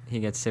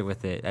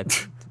with it.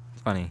 That's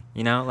funny,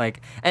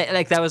 like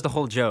that was the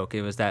whole joke.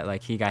 It was that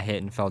like he got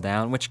hit and fell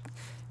down, which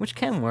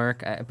can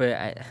work, but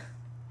I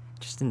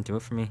just didn't do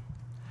it for me.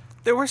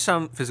 There were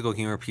some physical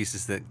humor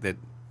pieces that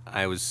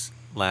I was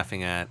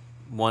laughing at.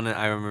 One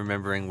I'm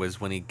remembering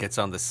was when he gets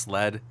on the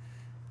sled,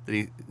 that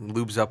he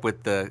lubes up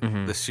with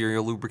the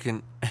cereal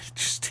lubricant and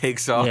just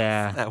takes off.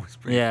 Yeah. That was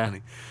pretty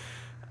funny.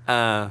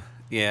 I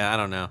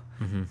don't know.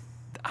 Mm-hmm.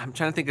 I'm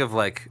trying to think of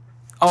like,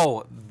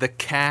 the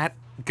cat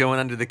going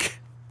under the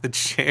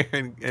chair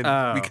and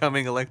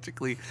becoming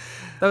electrically.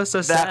 That was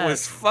so sad. That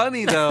was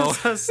funny though.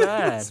 That was so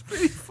sad. It's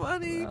pretty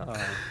funny.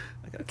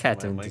 The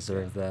cat didn't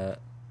deserve that.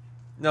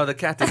 No, the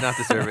cat did not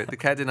deserve it. The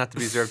cat did not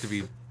deserve to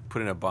be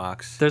put in a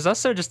box. There's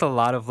also just a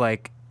lot of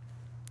like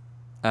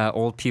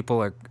old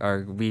people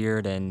are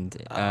weird and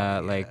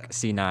like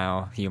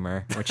senile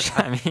humor, which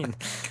I mean,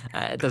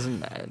 it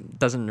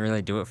doesn't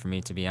really do it for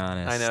me, to be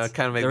honest. I know, it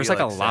kind of makes me there was like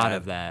a lot sad.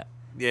 of that.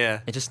 Yeah,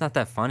 it's just not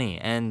that funny.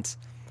 And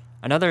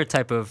another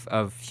type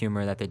of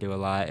humor that they do a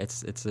lot,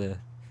 it's a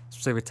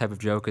specific type of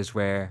joke, is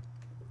where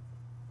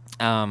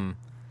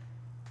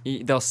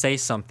they'll say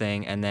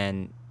something and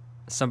then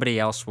somebody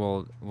else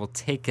will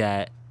take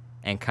that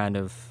and kind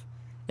of,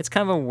 it's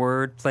kind of a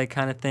wordplay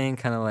kind of thing,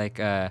 kind of like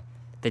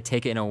they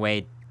take it in a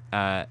way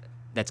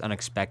that's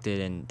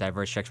unexpected and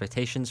diverts your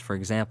expectations. For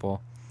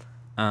example,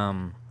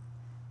 Russ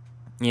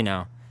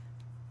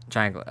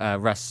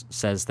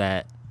says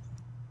that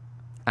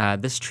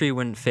this tree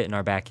wouldn't fit in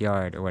our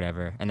backyard or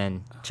whatever, and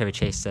then Chevy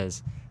Chase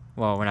says,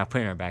 well, we're not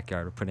putting it in our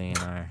backyard, we're putting it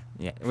in our,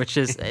 which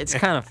is, it's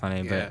kind of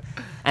funny. But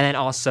and then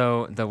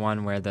also the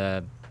one where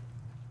the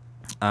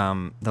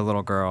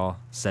little girl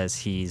says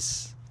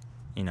he's,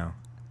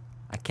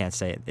 I can't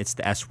say it, it's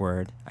the S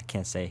word, I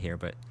can't say it here,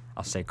 but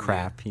I'll say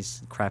crap.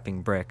 He's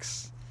crapping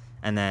bricks.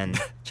 And then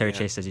Chevy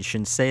Chase says, you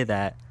shouldn't say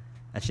that.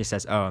 And she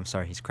says, oh, I'm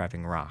sorry, he's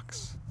crapping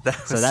rocks.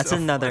 So that's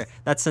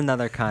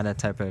another kind of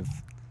type of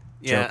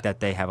joke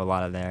that they have a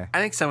lot of there. I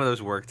think some of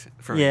those worked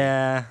for me.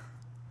 Yeah.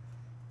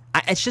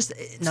 It's just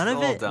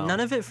none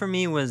of it for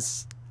me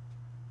was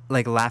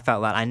like laugh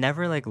out loud. I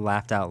never like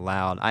laughed out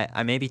loud.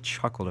 I maybe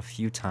chuckled a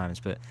few times,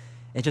 but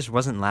it just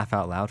wasn't laugh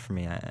out loud for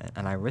me,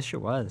 and I wish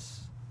it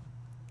was.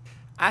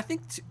 I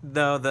think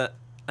though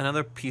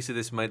another piece of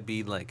this might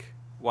be like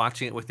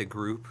watching it with a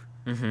group,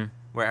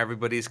 where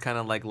everybody's kind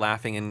of like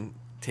laughing and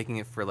taking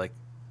it for like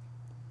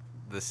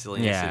the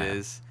silliness it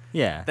is.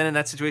 Yeah. Then in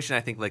that situation,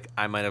 I think like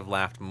I might have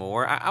laughed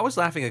more. I was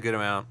laughing a good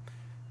amount,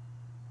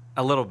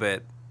 a little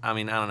bit. I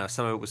mean, I don't know.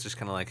 Some of it was just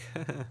kind of like,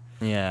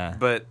 yeah.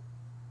 But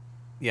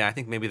yeah, I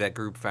think maybe that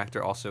group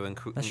factor also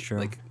That's true.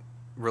 like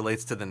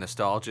relates to the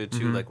nostalgia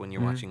too. Like when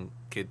you're watching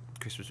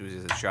Christmas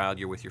movies as a child,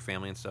 you're with your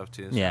family and stuff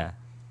too. So. Yeah.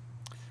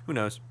 Who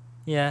knows?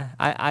 Yeah,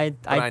 I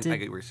did. I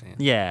get what you're saying.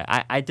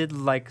 Yeah, I did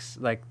like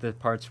the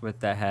parts with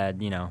that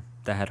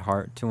had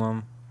heart to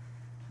them.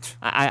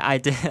 I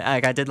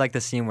did like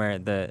the scene where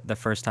the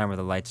first time where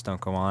the lights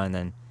don't go on, and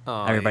then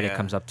everybody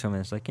comes up to him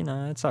and it's like,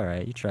 it's all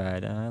right, you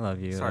tried, I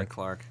love you. Sorry, like,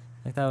 Clark.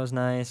 Like that was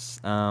nice.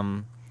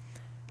 I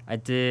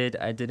did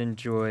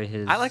enjoy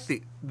his. I like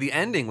the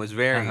ending was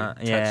very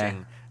touching. Yeah.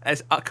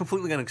 As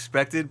completely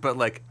unexpected, but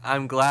like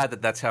I'm glad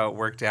that's how it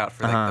worked out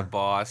for like the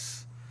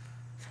boss.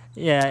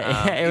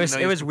 Yeah,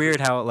 it was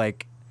weird how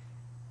like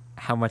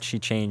how much he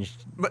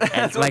changed. But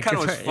that's what kind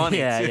of was funny.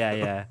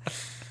 Yeah.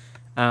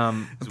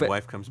 His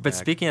wife comes back. But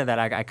speaking of that,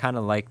 I kind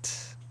of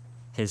liked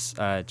his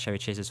Chevy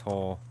Chase's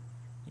whole,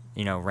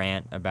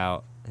 rant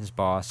about his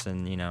boss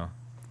and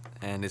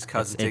and his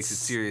cousin takes it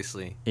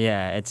seriously.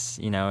 Yeah, it's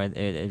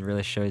it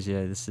really shows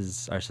you this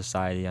is our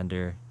society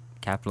under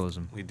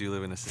capitalism. We do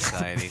live in a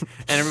society,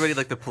 and everybody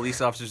like the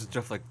police officers and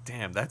stuff like,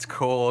 damn, that's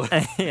cold.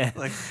 Yeah,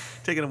 like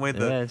taking away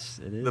the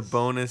the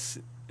bonus,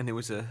 and it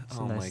was it's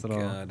oh a nice my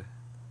god,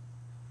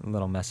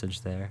 little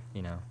message there,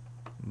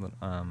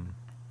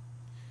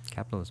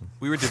 capitalism.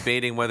 We were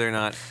debating whether or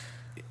not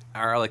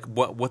or like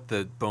what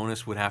the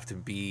bonus would have to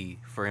be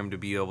for him to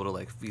be able to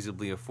like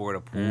feasibly afford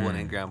a pool, an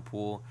in-ground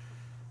pool.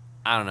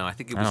 I don't know. I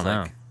think it was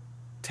like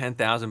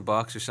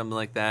 $10,000 or something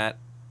like that.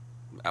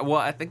 Well,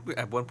 I think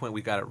at one point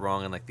we got it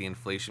wrong, and like the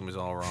inflation was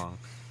all wrong.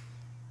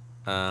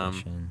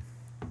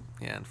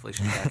 Yeah,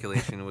 inflation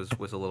calculation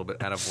was a little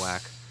bit out of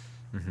whack.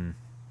 Mm-hmm.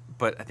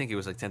 But I think it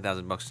was like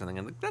 $10,000 or something,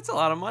 and like, that's a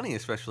lot of money,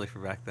 especially for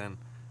back then.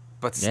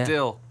 But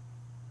still,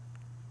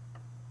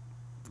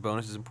 the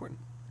bonus is important.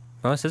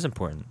 Bonus is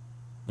important.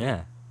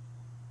 Yeah.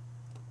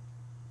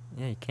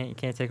 Yeah, you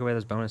can't take away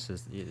those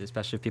bonuses,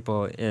 especially if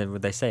people,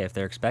 what they say, if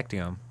they're expecting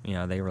them,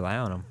 they rely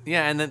on them.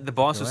 Yeah, and then the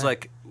boss was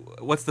like,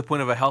 what's the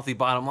point of a healthy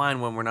bottom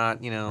line when we're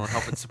not,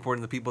 helping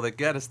supporting the people that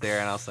get us there?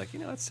 And I was like,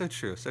 it's so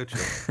true, so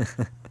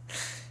true.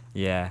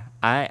 Yeah,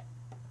 I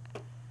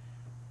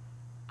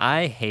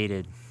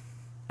hated,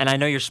 and I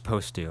know you're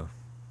supposed to,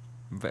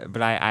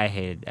 but I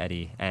hated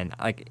Eddie, and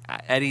like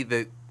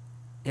Eddie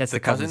that's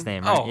the cousin? cousin's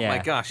name, right? Oh, yeah. my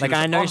gosh. Like,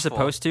 I know awful. you're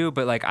supposed to,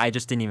 but, like, I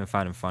just didn't even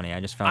find him funny.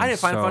 I just found him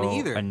find him funny so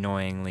either.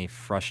 annoyingly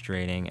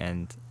frustrating,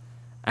 and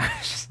I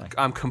was just like...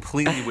 I'm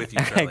completely with you,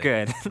 Charlie.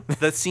 Good.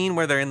 The scene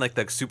where they're in, like,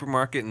 the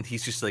supermarket, and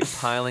he's just, like,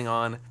 piling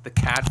on the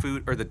cat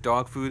food or the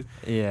dog food.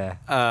 Yeah.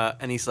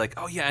 And he's like,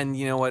 oh, yeah, and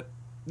you know what?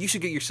 You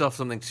should get yourself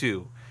something,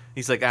 too.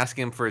 He's, like,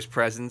 asking him for his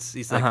presents.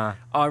 He's like, oh,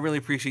 I really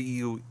appreciate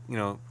you,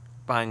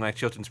 buying my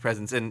children's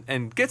presents,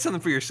 and get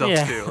something for yourself,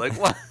 too. Like,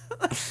 what?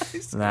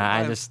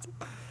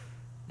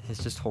 His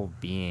just whole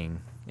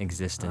being,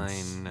 existence.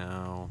 I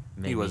know.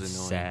 He was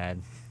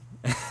sad.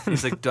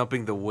 He's like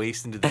dumping the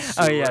waste into the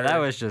sewer. Oh yeah, that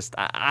was just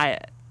I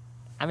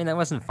mean, that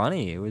wasn't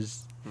funny. It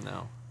was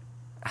no.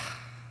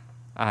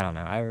 I don't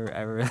know. I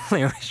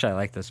really wish I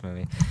liked this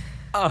movie.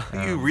 Oh,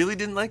 you really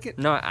didn't like it?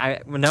 No,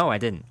 I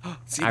didn't.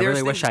 See, I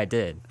really wish I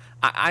did.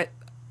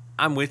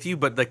 I'm with you,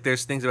 but like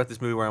there's things about this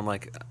movie where I'm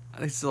like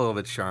it's a little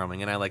bit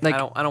charming, and I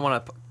don't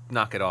want to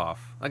knock it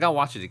off. Like I'll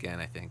watch it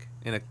again. I think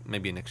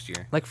maybe next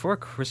year. Like for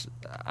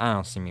I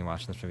don't see me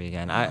watching this movie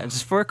again.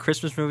 Just for a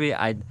Christmas movie,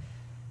 I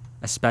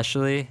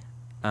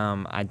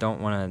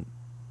don't want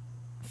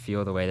to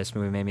feel the way this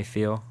movie made me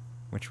feel,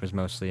 which was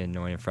mostly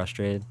annoyed and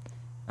frustrated.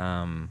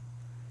 I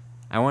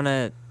want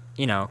to,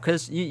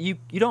 because you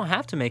don't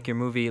have to make your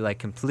movie like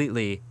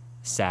completely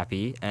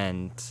sappy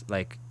and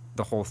like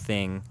the whole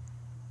thing,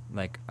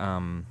 like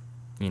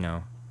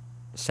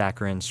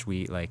saccharine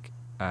sweet, like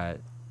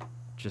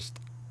just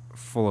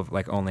full of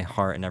like only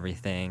heart and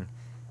everything,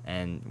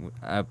 and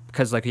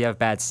because like you have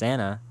Bad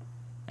Santa,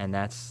 and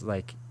that's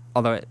like,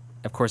 although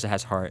of course it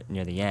has heart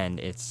near the end,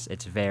 it's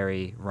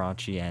very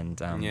raunchy and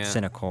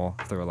cynical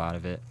through a lot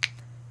of it,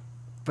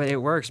 but it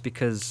works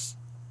because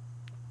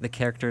the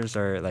characters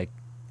are like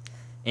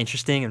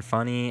interesting and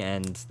funny,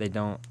 and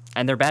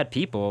they're bad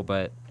people,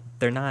 but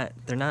they're not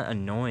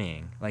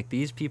annoying. Like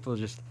these people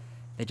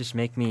they just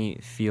make me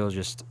feel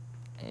just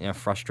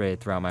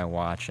frustrated throughout my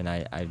watch, and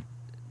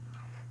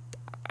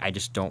I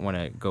just don't want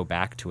to go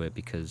back to it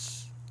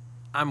because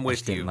I'm with I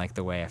just didn't like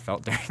the way I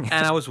felt during it.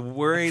 And I was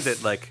worried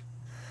that like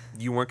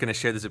you weren't going to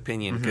share this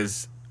opinion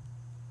because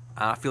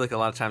I feel like a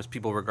lot of times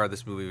people regard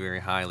this movie very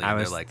highly. I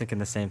was they're like, thinking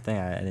the same thing.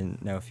 I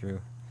didn't know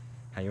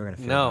how you were going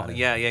to feel about it.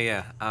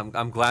 Yeah.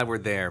 I'm glad we're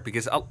there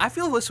because I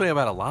feel this way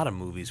about a lot of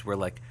movies where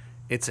like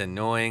it's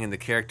annoying and the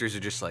characters are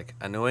just like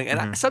annoying.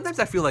 And sometimes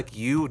I feel like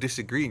you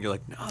disagree and you're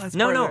like, no, that's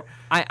no.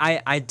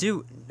 I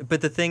do.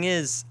 But the thing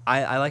is,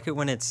 I like it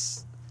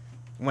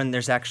when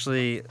there's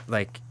actually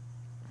like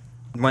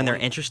when they're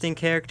interesting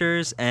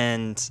characters,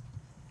 and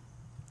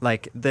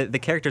like the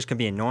characters can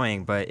be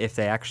annoying, but if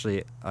they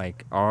actually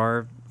like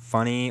are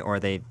funny or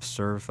they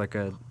serve like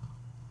a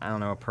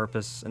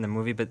purpose in the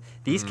movie. But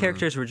these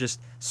characters were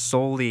just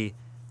solely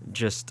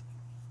just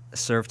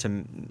serve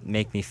to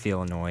make me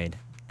feel annoyed,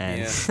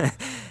 and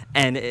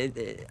and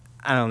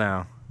I don't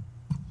know,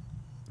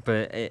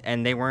 but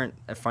and they weren't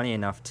funny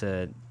enough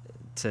to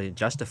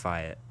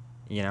justify it,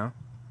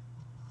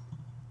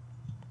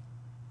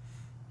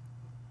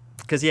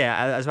 Because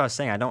as I was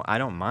saying, I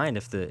don't mind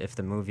if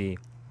the movie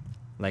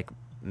like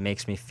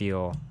makes me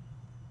feel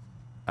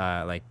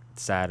like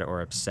sad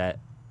or upset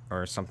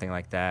or something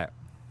like that,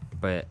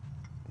 but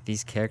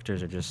these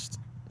characters are just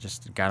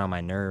got on my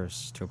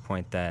nerves to a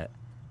point that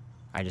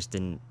I just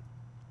didn't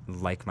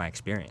like my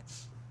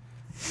experience.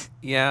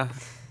 Yeah,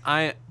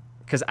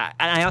 because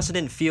I also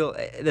didn't feel.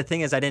 The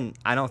thing is, I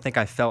don't think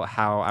I felt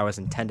how I was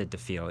intended to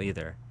feel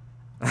either.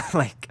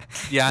 Like,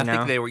 I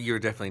think you were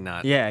definitely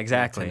not. Yeah,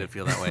 exactly. Intended to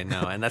feel that way.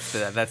 No, and that's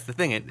the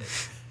thing.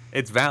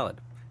 It's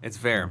valid. It's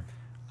fair.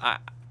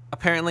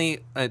 Apparently,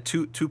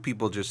 two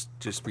people just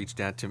reached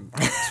out to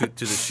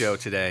the show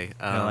today.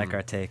 I don't like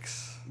our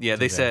takes. Yeah,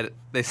 they said.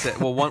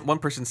 Well, one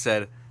person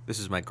said, "This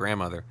is my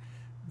grandmother.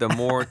 The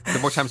more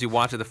times you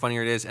watch it, the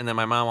funnier it is." And then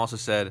my mom also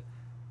said,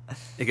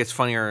 "It gets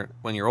funnier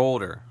when you're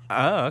older."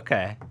 Oh,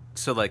 okay.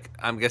 So like,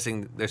 I'm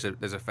guessing there's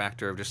a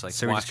factor of just like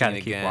so we just watching gotta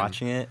it again. keep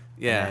watching it.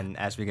 Yeah. And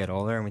as we get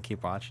older and we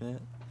keep watching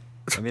it,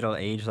 maybe it'll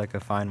age like a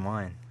fine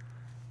wine.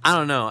 I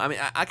don't know. I mean,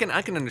 I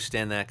can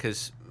understand that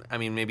because I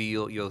mean maybe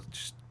you'll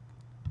just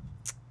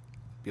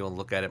be able to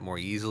look at it more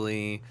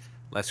easily.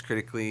 less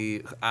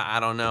critically. I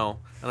don't know.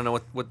 I don't know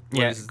what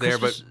is there,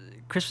 but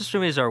Christmas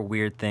movies are a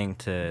weird thing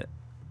to,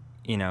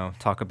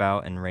 talk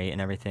about and rate and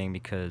everything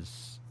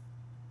because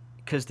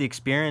the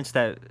experience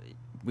that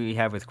we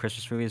have with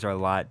Christmas movies are a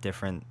lot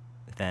different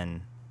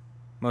than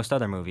most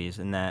other movies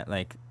in that,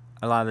 like,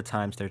 a lot of the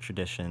times they're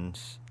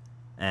traditions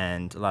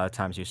and a lot of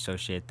times you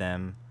associate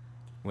them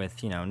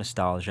with,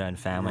 nostalgia and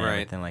family and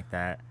everything like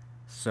that.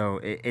 So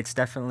it's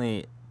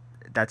definitely,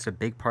 that's a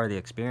big part of the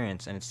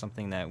experience, and it's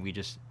something that we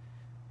just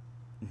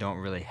don't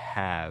really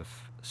have.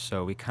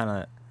 So we kind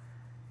of,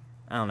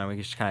 I don't know, we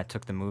just kind of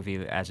took the movie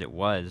as it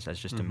was, as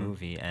just a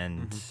movie,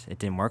 and it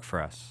didn't work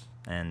for us.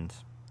 And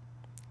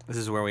this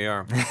is where we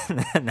are.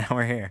 Now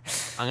we're here.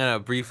 I'm going to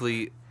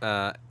briefly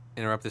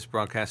interrupt this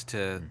broadcast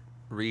to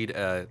read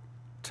a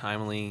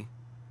timely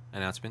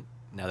announcement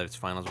now that it's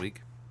finals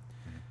week.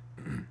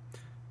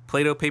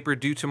 Play-Doh paper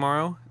due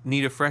tomorrow.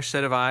 Need a fresh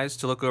set of eyes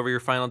to look over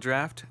your final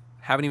draft?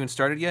 Haven't even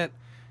started yet?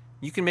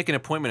 You can make an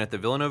appointment at the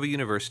Villanova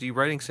University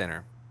Writing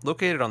Center.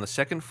 Located on the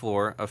second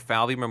floor of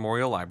Falvey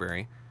Memorial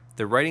Library,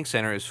 the Writing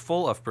Center is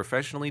full of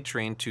professionally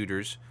trained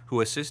tutors who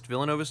assist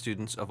Villanova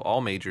students of all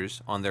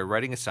majors on their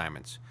writing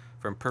assignments,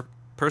 from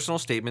personal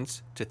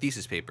statements to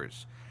thesis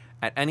papers,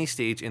 at any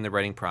stage in the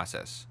writing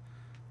process.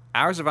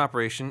 Hours of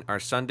operation are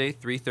Sunday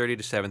 3:30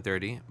 to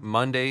 7:30,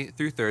 Monday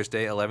through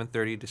Thursday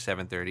 11:30 to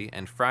 7:30,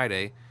 and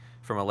Friday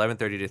from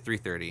 11:30 to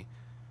 3:30.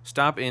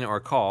 Stop in or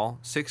call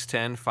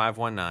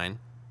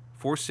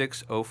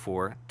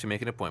 610-519-4604 to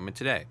make an appointment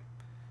today.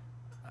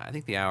 I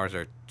think the hours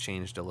are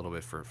changed a little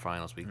bit for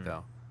finals week,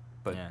 though.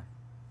 But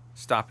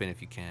stop in if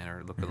you can,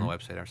 or look on the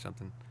website or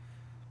something.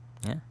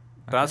 Yeah.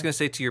 But I was going to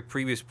say, to your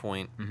previous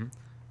point,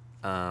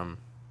 a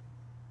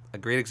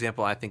great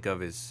example I think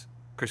of is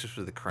Christmas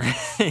with the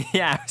Cranks.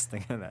 Yeah, I was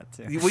thinking of that,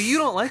 too. Well, you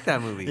don't like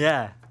that movie.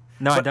 Yeah.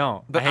 No, I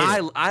don't. But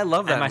I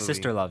love that and my movie.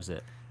 sister loves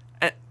it.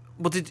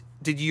 Well,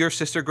 did your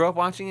sister grow up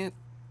watching it?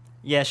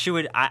 Yeah, she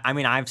would. I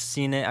mean, I've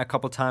seen it a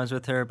couple times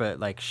with her, but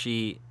like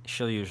she'll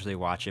usually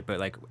watch it. But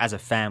like as a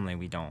family,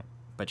 we don't.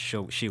 But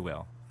she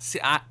will. See,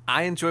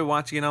 I enjoy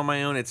watching it on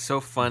my own. It's so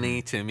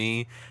funny to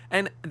me,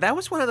 and that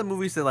was one of the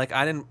movies that like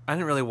I didn't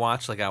really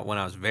watch like when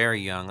I was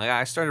very young. Like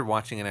I started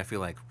watching it, I feel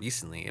like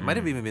recently. It might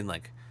have even been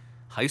like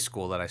high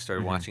school that I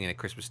started watching it at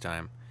Christmas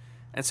time,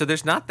 and so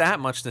there's not that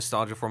much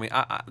nostalgia for me.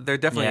 There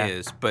definitely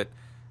is, but.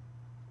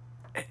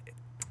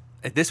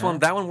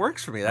 That one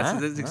works for me. That's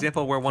an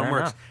example where one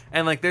works.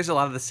 And like, there's a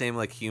lot of the same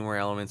like humor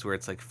elements where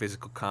it's like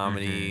physical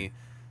comedy,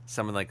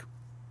 some like,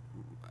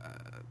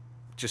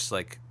 just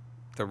like,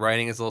 the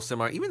writing is a little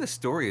similar. Even the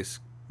story is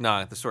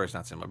not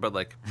similar, but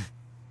like,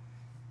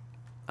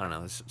 I don't know.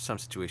 There's some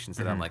situations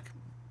that I'm like,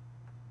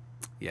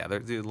 yeah, they're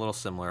a little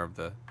similar of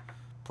the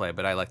play,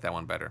 but I like that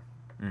one better.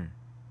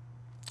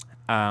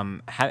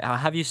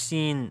 Have you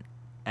seen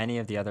any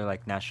of the other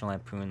like National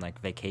Lampoon like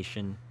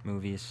vacation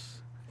movies?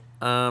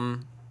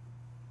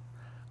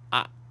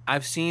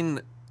 I've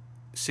seen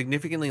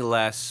significantly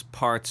less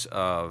parts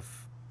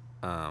of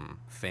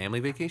Family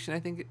Vacation, I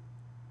think.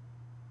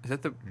 Is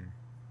that the...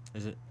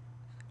 Is it?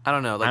 I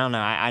don't know. Like, I don't know.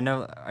 I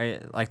know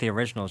like the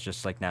original is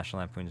just like National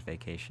Lampoon's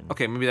Vacation.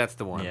 Okay, maybe that's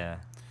the one. Yeah.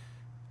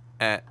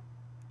 I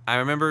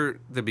remember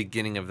the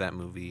beginning of that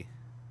movie,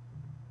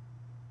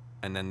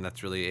 and then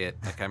that's really it.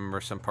 Like I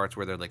remember some parts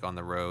where they're like on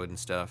the road and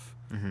stuff.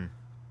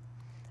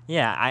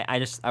 Yeah, I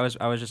was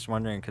just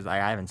wondering because I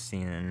haven't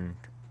seen it. And,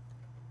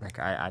 like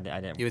I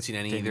didn't. You haven't seen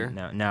any either?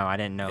 No, I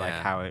didn't know like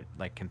how it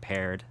like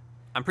compared.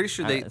 I'm pretty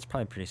sure it's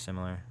probably pretty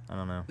similar. I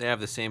don't know. They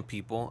have the same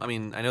people. I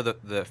mean, I know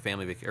the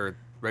Family or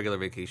Regular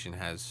Vacation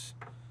has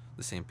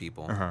the same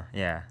people.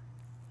 Yeah.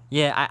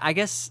 Yeah, I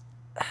guess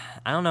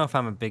I don't know if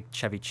I'm a big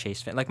Chevy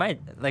Chase fan. Like my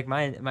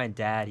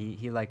dad,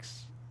 he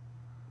likes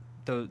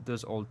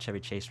those old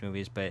Chevy Chase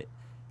movies, but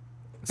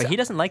he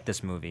doesn't like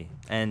this movie.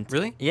 And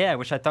really? Yeah,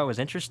 which I thought was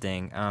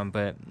interesting.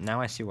 But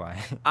now I see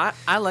why.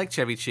 I like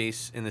Chevy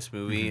Chase in this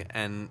movie,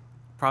 and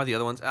probably the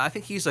other ones. I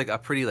think he's like a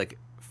pretty like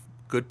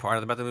good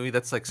part about the movie.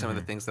 That's like some of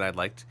the things that I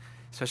liked,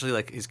 especially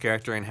like his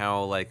character and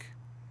how like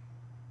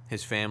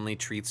his family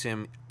treats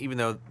him, even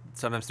though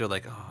sometimes they're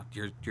like, "Oh,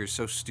 you're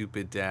so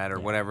stupid, Dad,"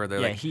 or whatever.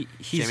 They're like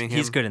shaming him.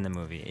 He's good in the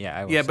movie. Yeah,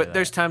 I will yeah, say but that.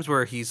 there's times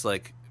where he's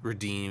like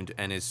redeemed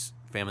and his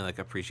family like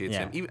appreciates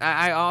him. Even,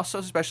 I also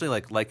especially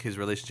like his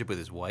relationship with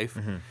his wife,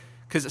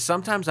 because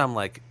sometimes I'm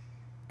like,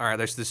 all right,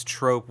 there's this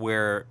trope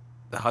where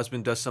the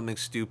husband does something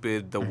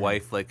stupid, the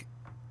wife like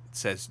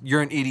says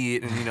you're an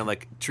idiot, and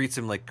like treats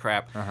him like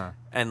crap,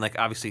 and like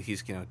obviously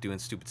he's doing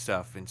stupid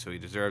stuff, and so he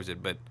deserves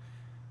it. But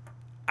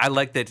I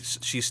like that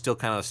she still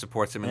kind of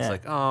supports him and is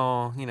like,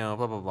 oh, blah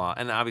blah blah,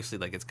 and obviously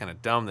like it's kind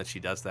of dumb that she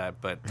does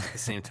that, but at the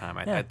same time,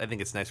 I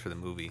think it's nice for the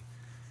movie.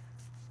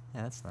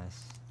 Yeah, that's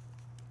nice.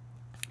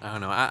 I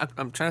don't know.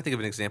 I'm trying to think of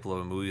an example of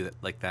a movie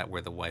like that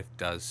where the wife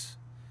does.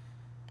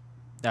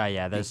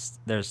 Yeah, there's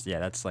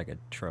that's like a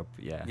trope.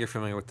 Yeah, you're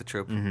familiar with the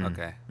trope.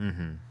 Okay.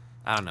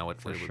 I don't know what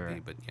it would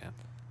be, but yeah,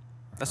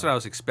 that's what I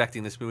was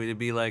expecting this movie to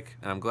be like,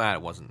 and I'm glad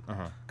it wasn't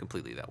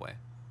completely that way.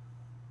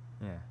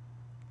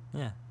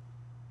 Yeah.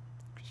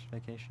 Christmas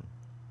Vacation.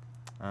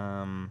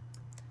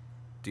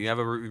 Do you have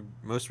a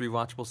most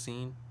rewatchable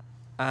scene?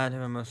 I have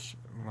a most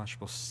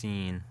watchable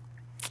scene.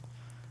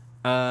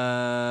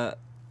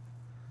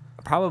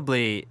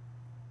 Probably,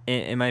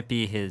 it might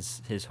be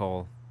his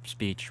whole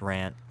speech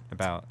rant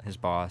about his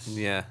boss.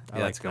 Yeah,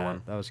 that's a good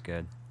one. That was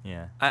good.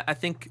 Yeah. I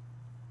think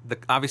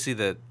obviously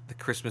the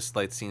Christmas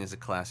light scene is a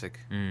classic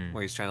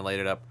where he's trying to light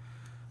it up.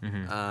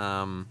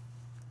 Mm-hmm.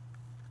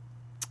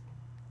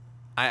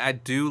 I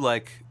do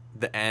like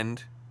the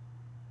end,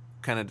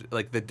 kind of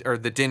like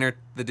the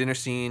dinner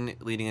scene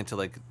leading into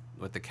like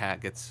what the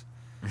cat gets.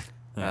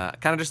 Yeah.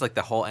 Kind of just like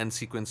the whole end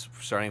sequence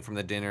starting from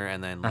the dinner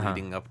and then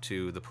leading up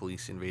to the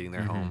police invading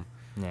their home.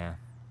 Yeah.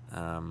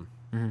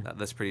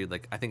 That's pretty,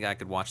 like, I think I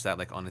could watch that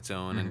like on its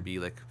own and be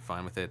like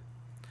fine with it.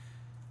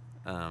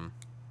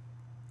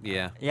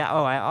 Yeah. Yeah.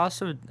 Oh, I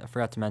also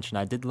forgot to mention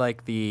I did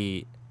like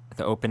the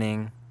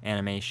opening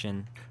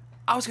animation.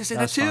 I was gonna say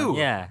that was fun. too.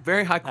 Yeah.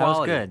 Very high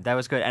quality. That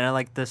was good, and I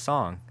liked the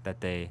song that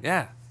they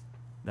had.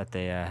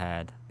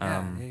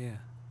 Yeah. Yeah.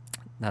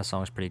 That song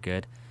was pretty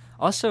good.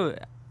 Also,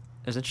 it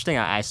was interesting.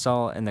 I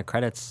saw in the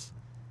credits,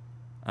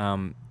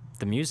 the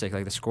music,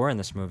 like the score in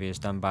this movie, is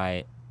done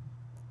by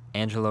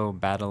Angelo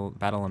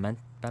Badalamenti,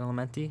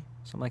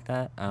 something like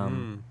that.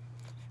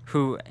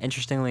 Who,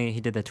 interestingly,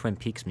 he did the Twin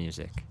Peaks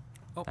music.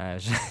 Oh,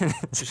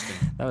 interesting.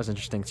 That was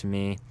interesting to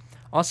me.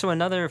 Also,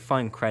 another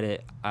fun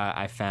credit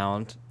I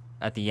found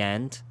at the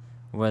end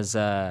was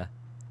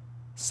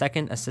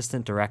second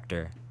assistant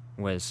director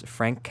was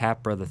Frank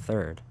Capra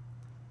III.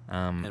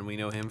 And we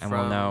know him and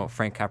we'll know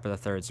Frank Capra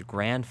III's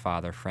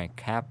grandfather, Frank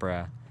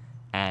Capra,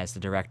 as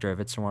the director of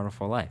It's a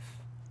Wonderful Life.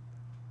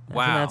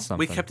 Wow, That's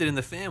we kept it in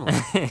the family.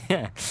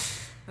 Yeah.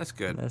 That's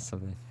good. That's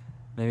something.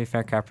 Maybe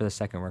Frank Capra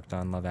II worked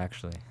on Love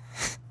Actually.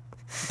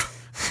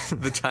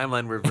 The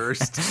timeline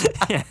reversed.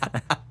 Yeah.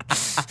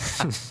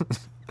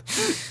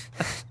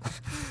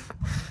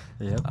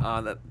 Yep.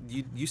 That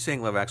you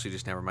saying Love Actually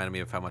just now reminded me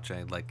of how much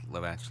I like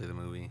Love Actually, the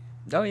movie.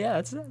 Oh yeah,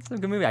 that's a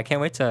good movie. I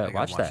can't wait to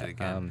watch that. It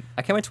again.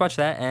 I can't wait to watch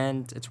that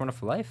and It's a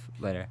Wonderful Life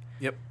later.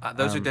 Yep,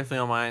 those are definitely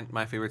on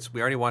my favorites.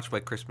 We already watched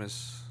White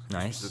Christmas.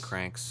 Nice. The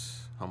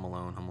Cranks, Home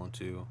Alone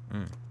 2.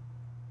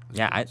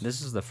 Yeah,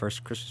 this is the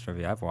first Christmas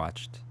movie I've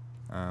watched.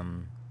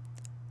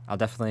 I'll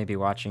definitely be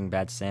watching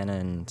Bad Santa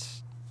and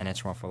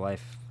It's a Wonderful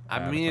Life.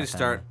 I'm meaning to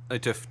start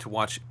to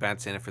watch Bad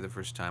Santa for the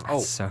first time.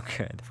 That's so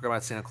good. I forgot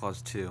about Santa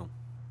Claus 2.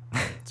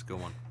 It's a good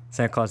one.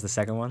 Santa Claus, the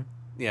second one?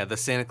 Yeah, the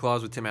Santa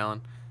Claus with Tim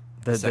Allen.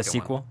 The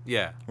sequel? One.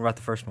 Yeah. What about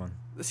the first one?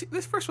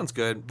 This first one's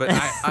good, but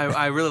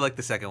I really like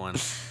the second one.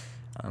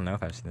 I don't know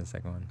if I've seen the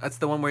second one. That's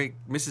the one where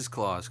Mrs.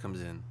 Claus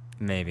comes in.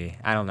 Maybe.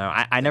 I don't know.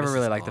 I never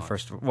really liked the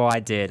first one. Well, I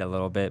did a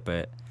little bit,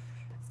 but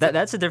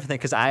that's a different thing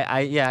because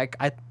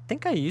I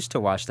think I used to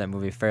watch that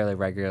movie fairly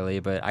regularly,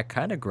 but I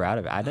kind of grew out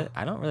of it.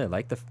 I don't really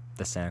like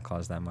the Santa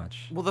Claus that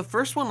much. Well, the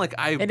first one, like,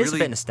 it is a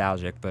bit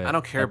nostalgic, but I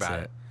don't care about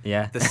it.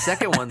 Yeah. The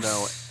second one,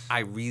 though, I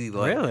really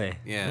like. Really?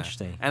 Yeah.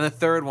 Interesting. And the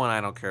third one, I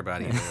don't care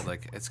about either.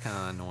 Like, it's kind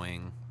of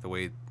annoying the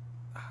way.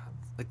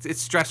 Like, it's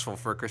stressful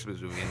for a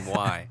Christmas movie, and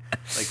why?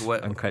 Like,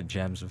 what? Uncut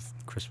gems of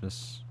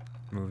Christmas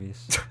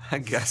movies. I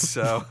guess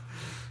so.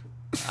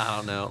 I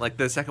don't know. Like,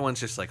 the second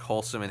one's just like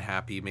wholesome and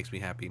happy. It makes me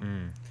happy.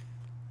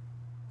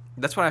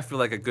 That's what I feel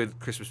like a good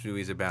Christmas movie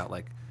is about.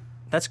 Like,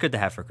 that's good to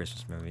have for a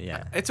Christmas movie.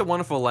 Yeah. It's a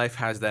Wonderful Life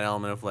has that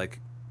element of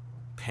like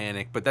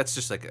panic, but that's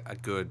just like a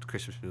good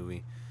Christmas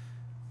movie.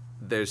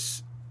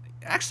 There's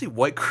actually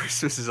White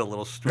Christmas is a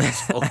little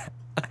stressful.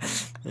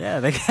 Yeah,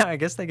 I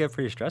guess they get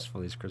pretty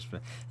stressful these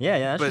Christmas.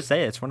 Yeah. I should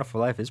say It's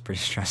Wonderful Life is pretty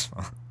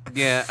stressful.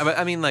 Yeah, but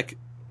I mean, like,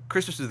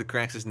 Christmas with the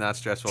Cranks is not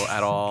stressful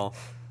at all.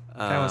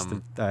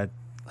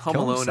 Home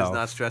Alone himself. is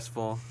not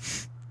stressful.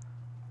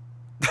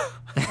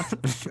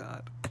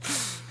 God.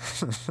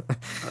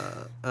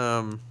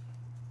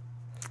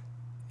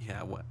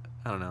 Yeah. What?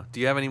 I don't know. Do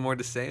you have any more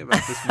to say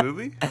about this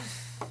movie?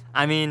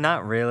 I mean,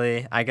 not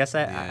really. I guess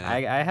I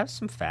have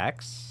some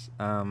facts.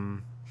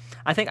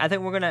 I think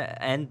we're gonna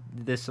end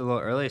this a little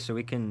early so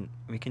we can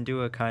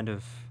do a kind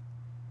of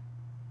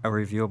a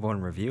reviewable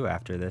and review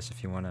after this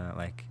if you want to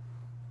like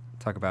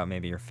talk about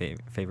maybe your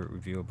favorite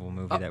reviewable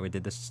movie that we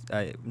did this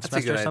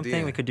semester or something.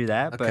 Idea. We could do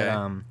that, okay.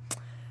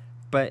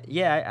 but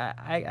yeah,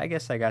 I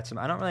guess I got some.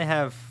 I don't really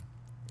have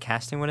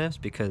casting what ifs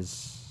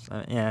because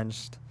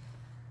just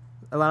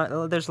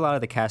there's a lot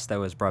of the cast that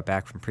was brought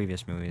back from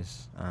previous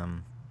movies.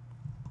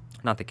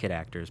 Not the kid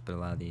actors, but a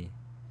lot of the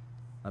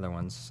other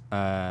ones.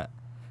 But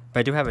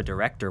I do have a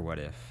director what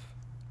if,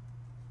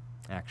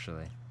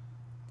 actually.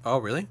 Oh,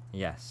 really?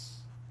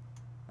 Yes.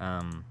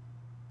 And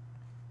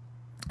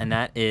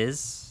that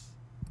is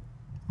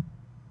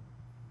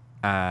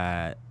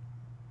Harry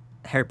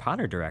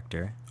Potter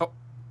director. Oh.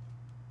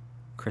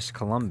 Chris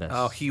Columbus.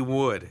 Oh, he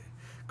would.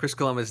 Chris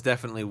Columbus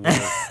definitely would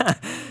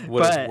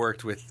have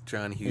worked with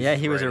John Hughes. Yeah,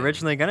 he was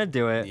originally going to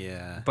do it.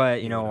 Yeah.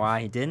 But you know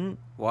why he didn't?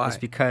 Why? It's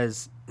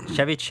because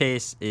Chevy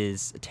Chase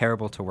is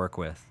terrible to work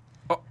with.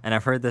 Oh. And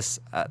I've heard this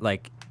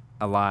like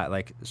a lot,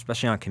 like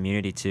especially on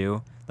Community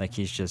too. Like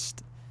he's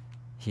just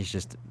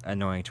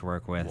annoying to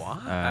work with.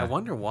 Why? I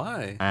wonder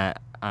why.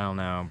 I don't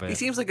know, but he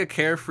seems like a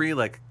carefree,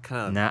 like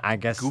kind of I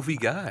guess goofy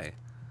guy.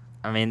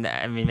 I mean,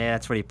 maybe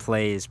that's what he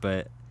plays,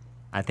 but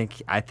I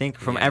think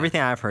from Yeah.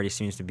 everything I've heard, he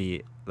seems to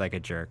be like a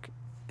jerk.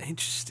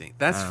 Interesting.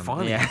 That's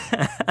funny. Yeah.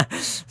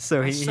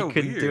 So That's he so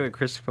couldn't do weird. it.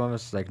 Chris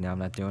Columbus was like, no, I'm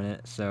not doing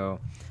it. So,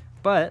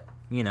 but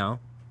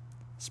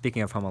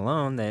speaking of Home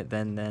Alone,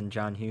 then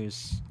John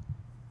Hughes,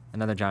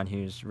 another John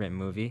Hughes written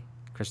movie.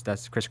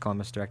 Chris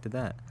Columbus directed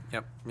that.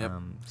 Yep. Yep.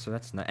 So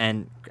that's not,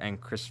 and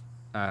Chris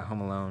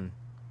Home Alone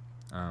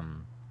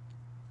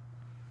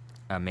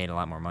made a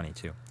lot more money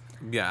too.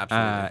 Yeah,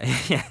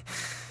 absolutely.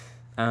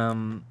 Yeah.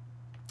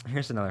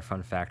 Here's another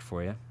fun fact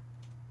for you.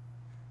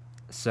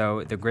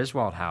 So the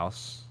Griswold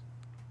house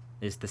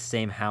is the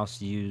same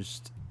house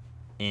used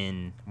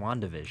in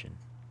WandaVision.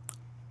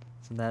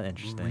 Isn't that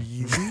interesting?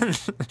 Really?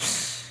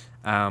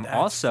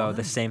 Also, fun.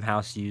 the same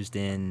house used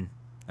in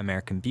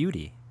American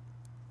Beauty.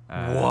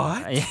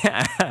 What?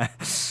 Yeah.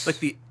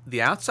 Like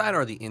the outside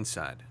or the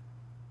inside?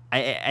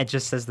 It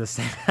just says the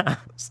same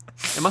house.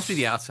 It must be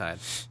the outside.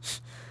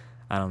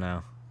 I don't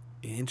know.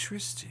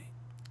 Interesting.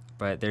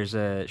 But there's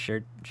a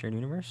shared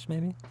universe,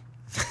 maybe?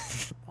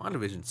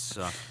 WandaVision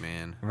sucked,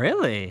 man.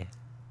 Really?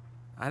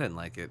 I didn't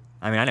like it.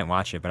 I mean, I didn't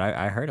watch it, but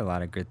I heard a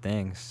lot of good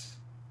things.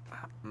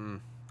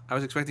 I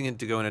was expecting it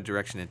to go in a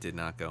direction it did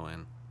not go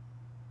in.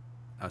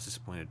 I was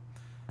disappointed.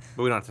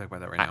 But we don't have to talk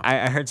about that right now.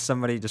 I heard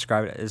somebody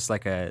describe it as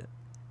like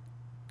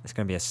it's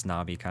going to be a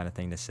snobby kind of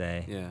thing to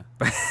say. Yeah.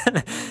 But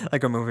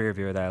like a movie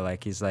reviewer that I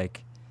like, he's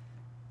like,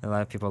 a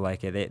lot of people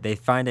like it. They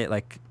find it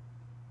like,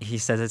 he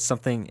says it's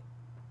something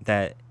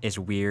that is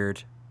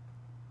weird,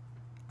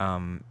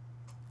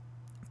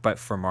 but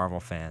for Marvel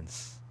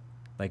fans.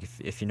 Like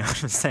if you know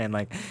what I'm saying,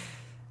 like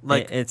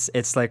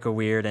it's like a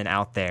weird and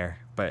out there,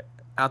 but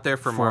out there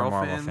for Marvel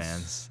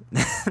fans.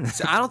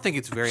 So I don't think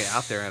it's very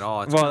out there at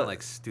all. It's Well- kind of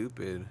like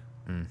stupid.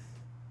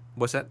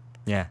 What's that?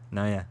 Yeah.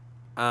 No.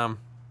 Yeah.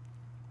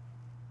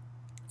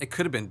 It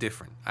could have been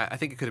different. I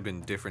think it could have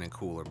been different and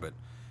cooler, but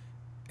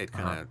it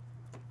kind of.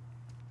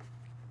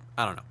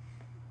 I don't know.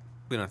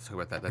 We don't have to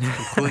talk about that.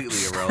 That's completely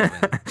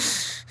irrelevant.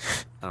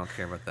 I don't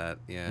care about that.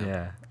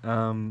 Yeah.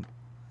 Yeah.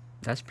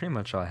 That's pretty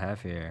much all I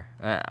have here.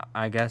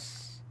 I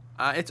guess.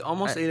 It's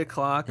almost 8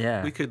 o'clock.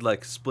 Yeah. We could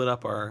like split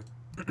up our.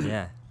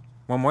 Yeah.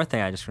 One more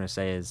thing I just want to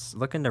say is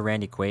look into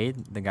Randy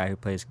Quaid, the guy who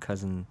plays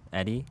Cousin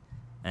Eddie,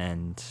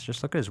 and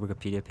just look at his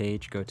Wikipedia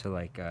page. Go to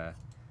like,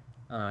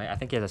 I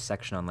think he has a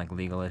section on like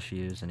legal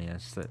issues, and he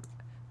has,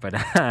 but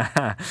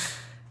yeah,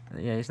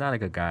 he's not a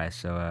good guy.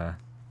 So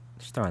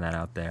just throwing that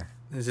out there.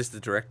 Is this the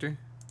director?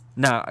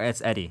 No,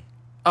 it's Eddie.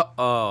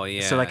 Oh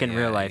yeah. So like in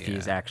real yeah, life, yeah.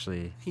 he's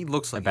actually He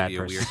looks like a bad he'd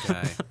be a weird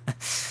person. guy.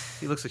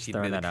 He looks like he'd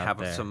Throwing like that out have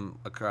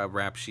there. a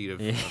rap sheet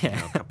of, Yeah.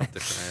 a couple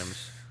different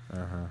items.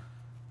 Uh-huh.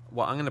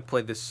 Well, I'm gonna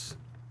play this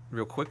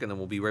real quick, and then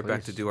we'll be right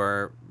back to Please. do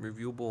our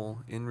reviewable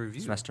in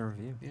review. Semester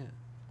review. Yeah.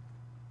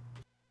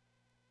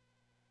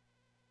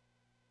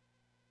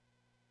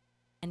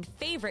 And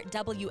favorite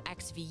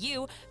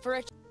WXVU for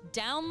a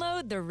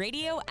download the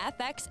Radio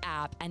FX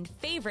app and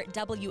favorite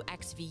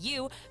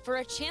WXVU for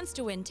a chance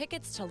to win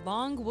tickets to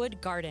Longwood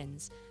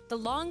Gardens. The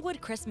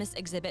Longwood Christmas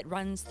exhibit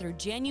runs through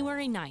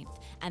January 9th,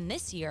 and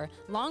this year,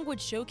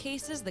 Longwood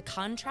showcases the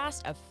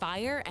contrast of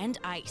fire and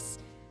ice.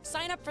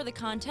 Sign up for the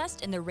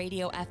contest in the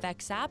Radio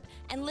FX app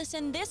and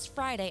listen this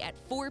Friday at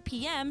 4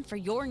 p.m. for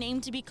your name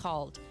to be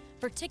called.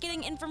 For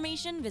ticketing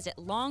information, visit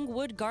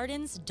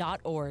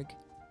longwoodgardens.org.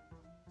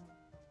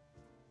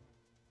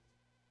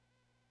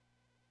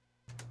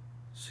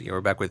 So yeah,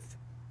 we're back with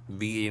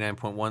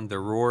V89.1, The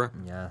Roar.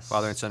 Yes.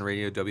 Father and Son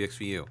Radio,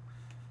 WXVU.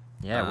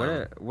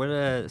 Yeah, what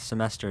a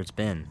semester it's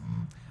been.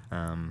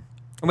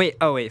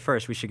 Wait.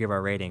 First, we should give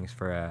our ratings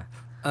for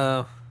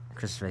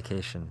Christmas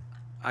Vacation.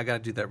 I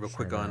gotta do that real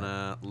quick on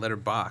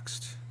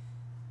Letterboxd.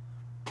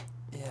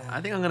 Yeah.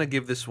 I think I'm gonna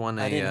give this one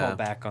a. I didn't hold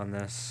back on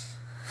this.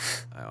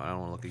 I don't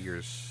want to look at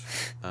yours.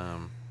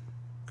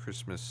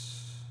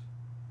 Christmas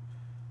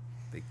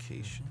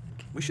Vacation.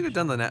 We should have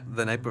done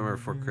the Nightmare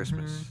Before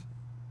Christmas.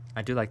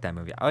 I do like that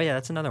movie. Oh yeah,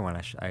 that's another one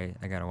I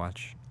gotta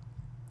watch.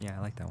 Yeah,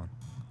 I like that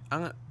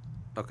one.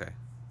 Okay.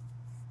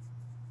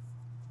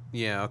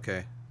 Yeah.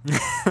 Okay.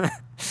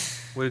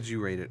 What did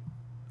you rate it?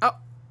 Oh,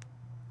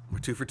 we're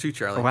 2 for 2,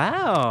 Charlie.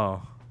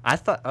 Wow. I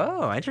thought.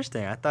 Oh,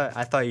 interesting. I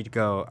thought you'd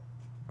go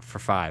for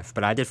 5,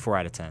 but I did 4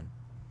 out of 10.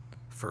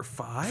 For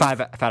 5?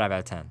 5 out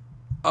of 10.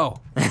 Oh.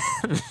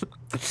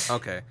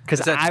 Okay.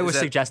 Because I was is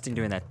that suggesting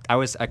doing that. I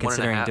was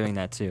considering doing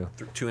that too.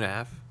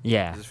 2.5.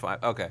 Yeah. This is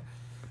 5. Okay.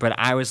 But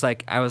I was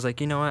like,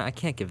 you know what? I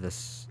can't give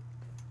this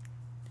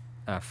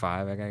 5.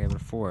 I gotta give it a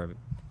 4. I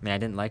mean, I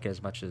didn't like it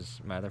as much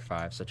as my other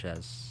 5, such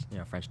as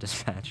French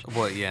Dispatch.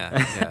 Well,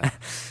 yeah.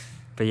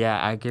 But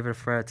yeah, I give it a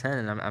 4 out of 10,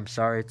 and I'm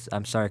sorry.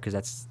 I'm sorry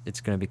because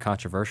it's gonna be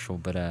controversial,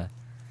 but I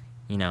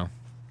don't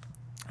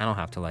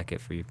have to like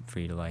it for you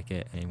to like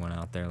it. Anyone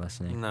out there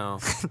listening? No.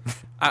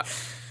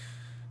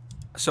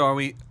 So are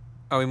we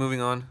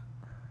moving on?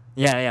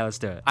 Yeah. Let's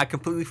do it. I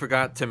completely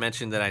forgot to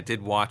mention that I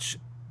did watch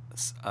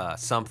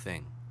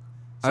something.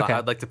 So Okay.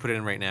 I'd like to put it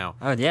in right now.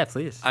 Oh yeah,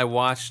 please. I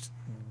watched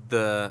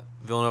the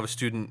Villanova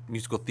Student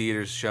Musical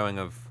Theater's showing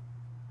of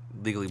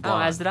Legally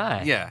Blonde. Oh, as did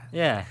I. Yeah.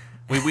 Yeah.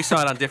 We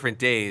saw it on different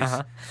days.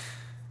 Uh-huh.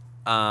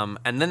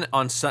 And then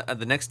on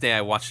the next day,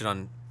 I watched it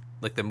on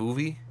like the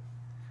movie,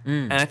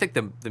 and I think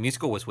the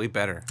musical was way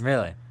better.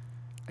 Really?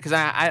 Because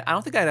I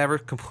don't think I'd ever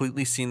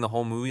completely seen the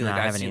whole movie. No, Like I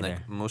I've haven't seen either.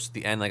 like most of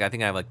the end. Like I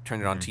think I like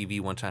turned it on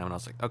TV one time and I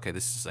was like, okay,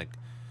 this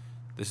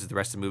is the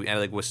rest of the movie. And I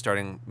like was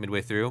starting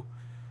midway through,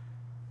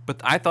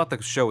 but I thought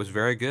the show was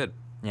very good.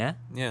 Yeah.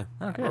 Yeah.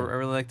 Oh, good. I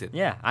really liked it.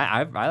 Yeah,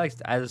 I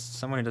liked, as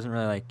someone who doesn't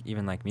really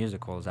like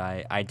musicals.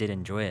 I did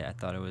enjoy it. I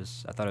thought it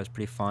was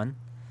pretty fun.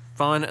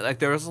 Fun. Like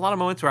there was a lot of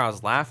moments where I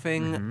was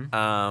laughing.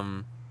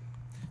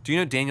 Do you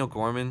know Daniel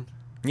Gorman?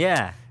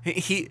 Yeah.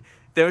 He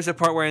there was a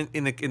part where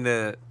in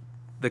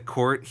the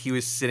court he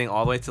was sitting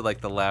all the way to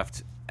like the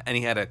left, and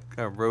he had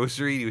a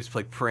rosary. He was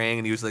like praying,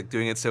 and he was like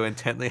doing it so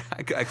intently.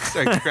 I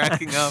started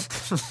cracking up.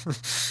 It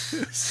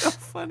was so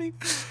funny.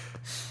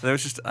 There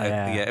was just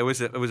it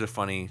was a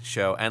funny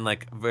show, and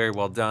like very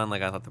well done.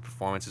 Like I thought the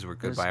performances were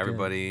good by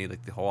everybody,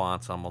 like the whole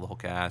ensemble, the whole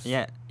cast.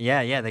 Yeah.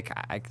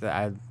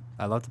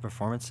 I love the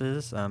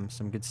performances.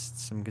 Some good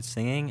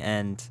singing,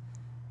 and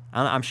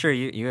I'm sure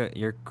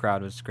your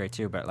crowd was great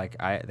too. But like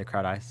the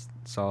crowd I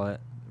saw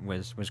it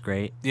was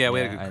great. Yeah, we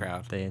had a good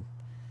crowd. They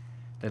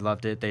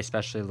loved it. They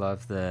especially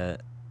loved the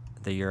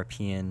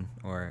European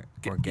or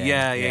gay.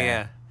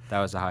 Yeah. That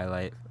was a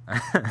highlight.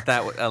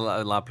 A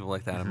lot of people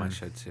like that on my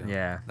show too.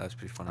 Yeah, that was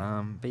pretty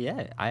funny. But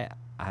yeah, I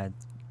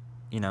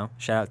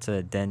shout out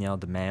to Danielle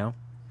DeMeo.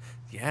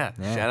 Yeah,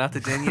 shout out to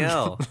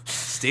Danielle,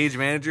 stage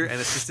manager and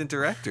assistant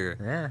director.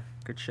 Yeah,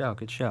 good show.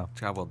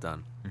 Job well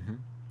done.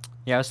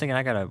 Yeah, I was thinking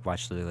I gotta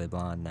watch Legally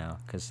Blonde now,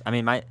 because I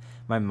mean my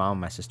mom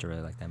and my sister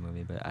really like that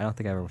movie, but I don't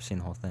think I've ever seen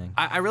the whole thing.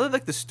 I really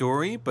like the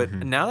story, but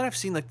now that I've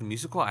seen like the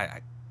musical,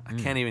 I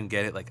can't even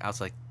get it. Like I was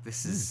like,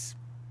 this is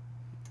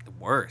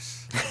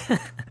worse.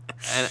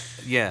 And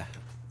yeah,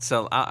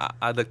 so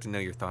I'd like to know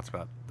your thoughts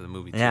about the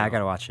movie. Yeah, too. I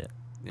gotta watch it.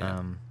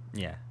 Yeah.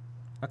 Yeah.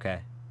 Okay.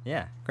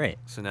 Yeah. Great.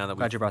 So now that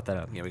glad you brought that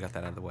up. Yeah, we got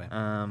that out of the way.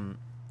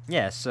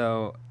 Yeah.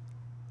 So.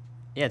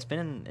 Yeah, it's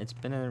been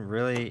a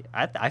really.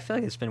 I feel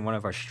like it's been one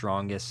of our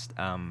strongest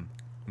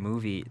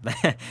movie.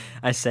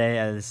 I say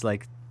as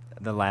like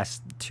the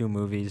last two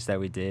movies that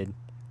we did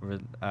were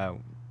 1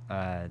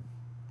 out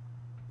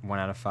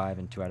of 5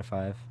 and 2 out of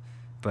 5.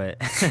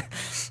 But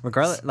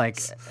regardless, like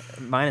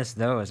minus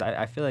those,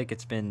 I feel like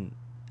it's been,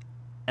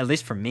 at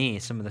least for me,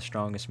 some of the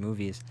strongest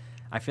movies.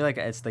 I feel like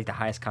it's like the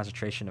highest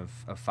concentration of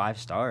 5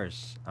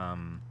 stars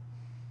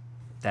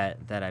that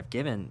I've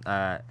given.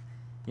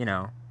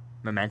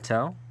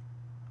 Memento,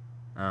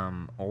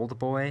 Old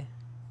Boy,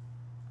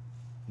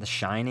 The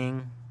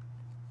Shining,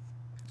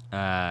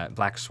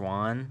 Black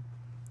Swan,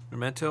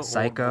 Memento,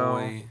 Psycho.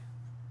 Old Boy,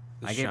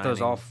 The I gave Shining,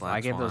 those all. Black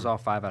I gave those Swan. all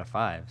 5 out of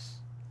 5s.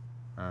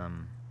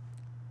 And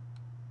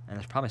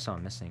there's probably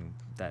some missing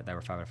that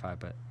were 5 out of 5,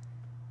 but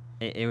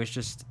it was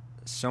just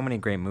so many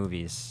great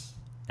movies,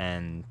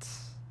 and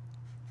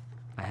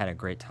I had a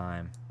great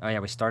time. Oh yeah,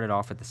 we started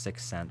off with The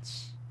Sixth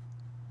Sense.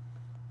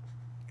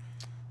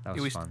 That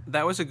was fun.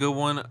 That was a good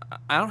one.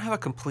 I don't have a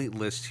complete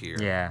list here.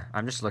 Yeah,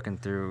 I'm just looking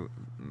through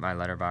my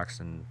letterbox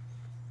and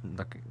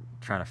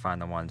trying to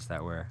find the ones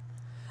that were.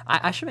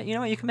 I should. You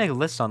know what? You can make a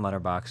list on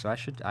Letterboxd, so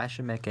I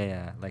should make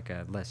a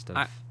list of.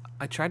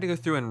 I tried to go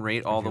through and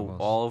rate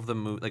all of the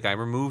movies. Like I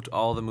removed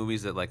all the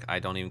movies that like I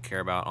don't even care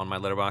about on my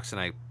Letterboxd,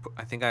 and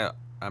I think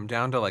I'm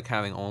down to like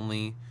having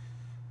only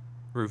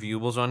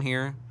reviewables on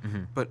here,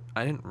 but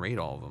I didn't rate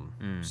all of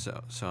them.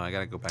 So I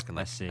gotta go back and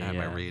add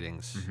my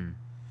ratings.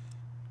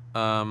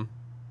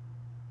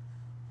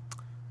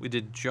 We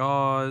did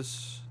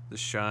Jaws, The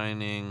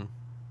Shining.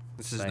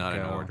 This is not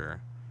in Psycho.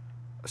 order.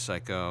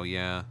 Psycho,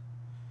 yeah.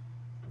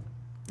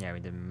 Yeah, we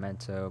did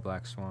Memento,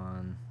 Black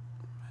Swan.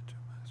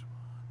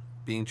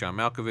 Being John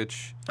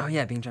Malkovich. Oh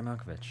yeah, Being John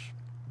Malkovich.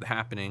 The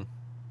Happening.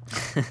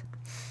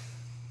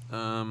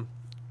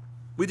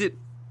 We did.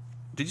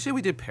 Did you say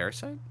we did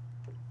Parasite?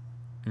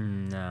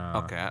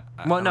 No. Okay. I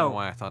Well, don't no. know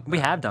why I thought we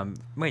that. have done.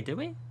 Wait, did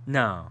we?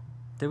 No.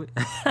 Did we?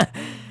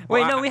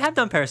 Well, no, we have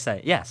done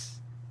Parasite. Yes.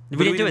 We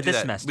But didn't do it do this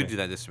that. semester. We did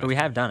that this semester. But we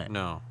have done it.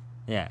 No.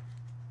 Yeah.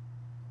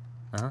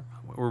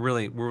 We're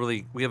really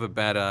we have a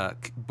bad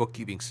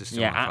bookkeeping system.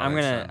 Yeah, on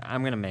Father's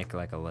I'm gonna make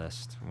like a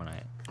list when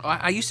I.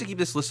 I used to keep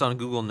this list on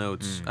Google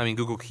Notes. I mean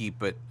Google Keep,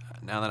 but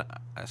now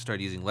that I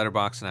started using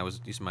Letterboxd and I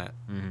was using my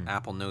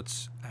Apple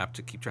Notes app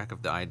to keep track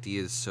of the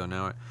ideas, so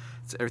now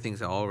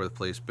everything's all over the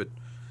place. But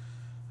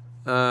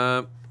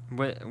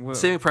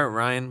Saving Private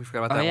Ryan, we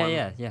forgot about that one.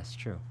 Yes,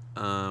 true.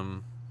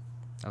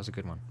 That was a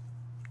good one.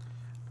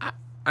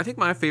 I think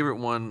my favorite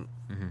one,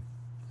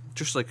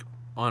 just like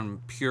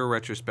on pure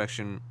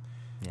retrospection,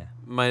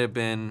 might have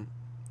been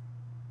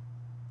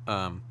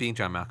Being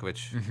John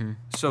Malkovich.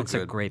 So It's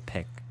good. a great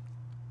pick.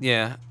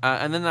 Yeah,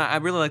 and then I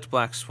really liked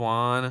Black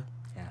Swan.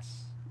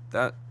 Yes.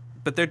 But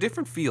they're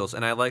different feels,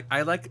 and I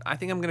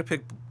think I'm gonna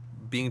pick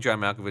Being John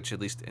Malkovich at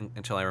least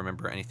until I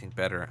remember anything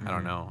better. I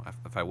don't know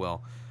if I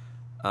will,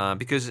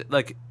 because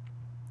like,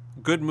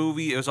 good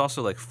movie. It was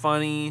also like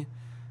funny.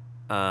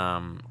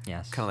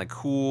 Yes. Kind of like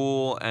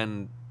cool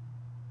and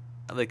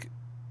like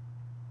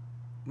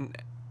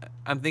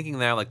I'm thinking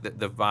now like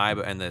the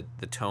vibe and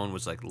the tone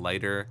was like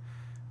lighter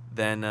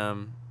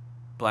than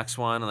Black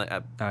Swan. Like,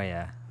 Oh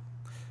yeah.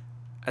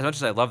 as much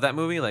as I love that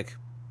movie, like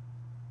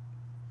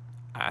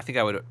I think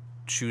I would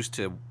choose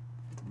to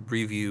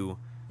review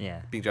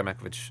Being John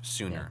Malkovich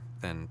sooner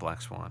than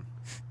Black Swan.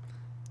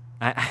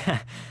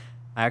 I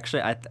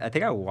actually I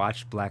think I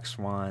watched Black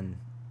Swan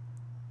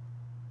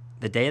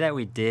the day that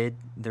we did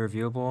the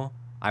reviewable.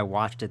 I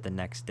watched it the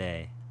next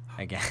day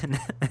again.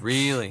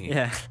 Really?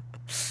 Yeah.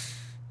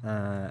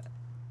 I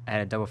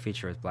had a double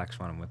feature with Black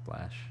Swan and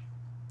Whiplash.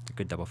 A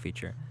good double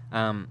feature.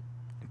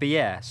 But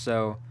yeah,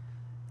 so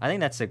I think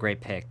that's a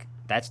great pick.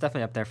 That's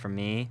definitely up there for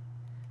me.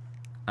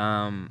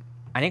 I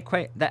didn't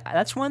quite.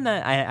 That's one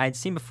that I'd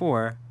seen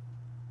before.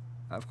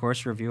 Of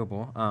course,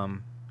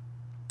 reviewable.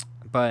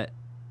 But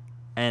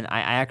and I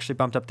actually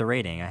bumped up the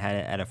rating. I had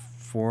it at a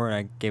 4, and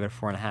I gave it a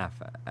 4.5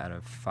 out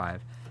of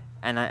 5,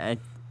 and I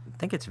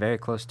think it's very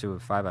close to a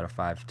 5 out of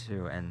 5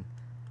 too. And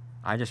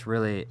I just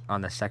really,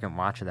 on the second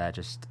watch of that,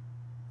 just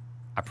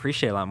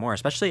appreciate it a lot more,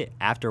 especially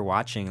after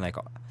watching like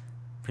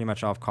pretty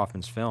much all of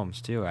Kaufman's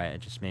films too. It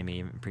just made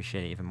me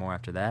appreciate it even more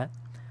after that.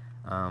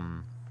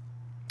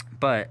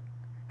 But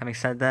having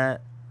said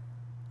that,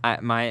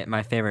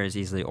 my favorite is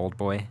easily Old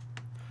Boy.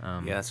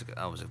 Yeah,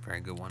 that was a very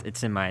good one.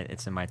 It's in my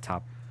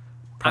top,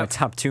 probably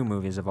top 2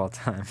 movies of all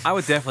time. I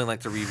would definitely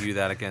like to review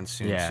that again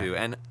soon too.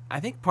 And I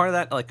think part of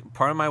that, like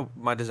part of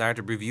my desire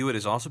to review it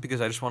is also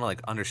because I just want to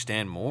like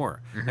understand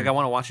more. Mhm. Like I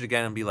want to watch it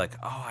again and be like,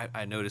 oh,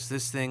 I noticed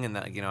this thing, and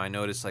that I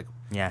noticed like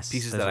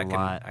pieces that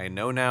I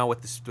know now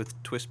with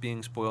twist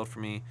being spoiled for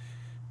me.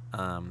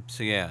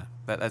 So yeah,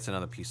 that's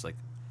another piece like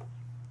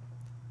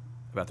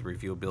about the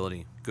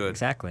reviewability. Good.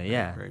 Exactly.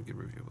 Yeah. Very good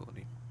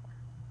reviewability.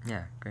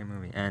 Yeah, great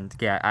movie. And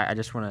yeah, I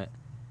just want to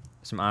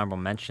some honorable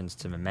mentions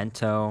to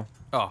Memento.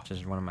 Oh, which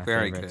is one of my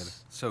very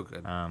favorites. Good. So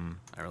good. I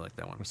really like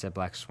that one. We said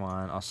Black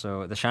Swan.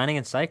 Also, The Shining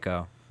and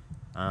Psycho.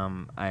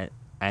 I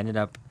ended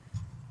up.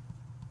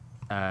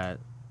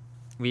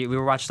 We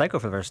watched Psycho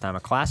for the first time, a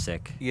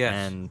classic. Yes.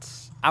 And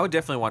I would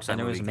definitely watch that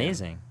and movie. it was again.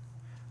 amazing.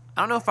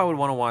 I don't know if I would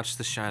want to watch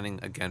The Shining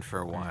again for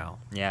a while.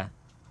 Yeah.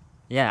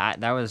 Yeah,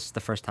 that was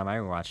the first time I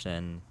ever watched it,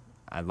 and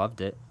I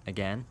loved it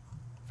again.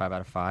 5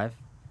 out of 5.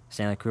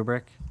 Stanley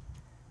Kubrick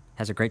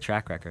has a great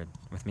track record,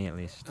 with me at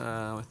least.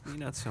 With me,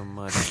 not so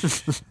much. Kind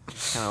of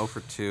 0 for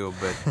 2,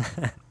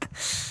 but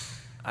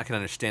I can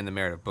understand the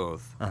merit of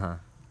both. Uh-huh.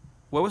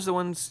 What were the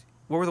ones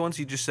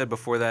you just said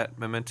before that?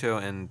 Memento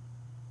and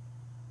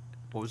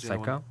what was the other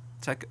Psycho? one?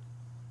 Psycho.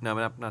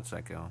 No, not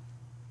Psycho.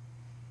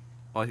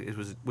 Oh,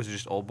 was it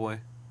just Old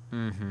Boy?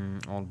 Mm-hmm.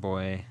 Old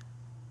Boy.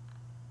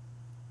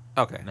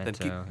 Okay,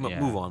 Memento, then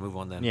move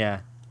on then. Yeah.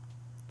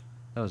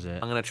 That was it.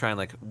 I'm gonna try and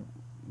like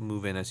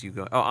move in as you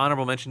go. Oh,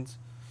 honorable mentions.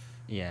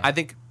 Yeah. I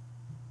think.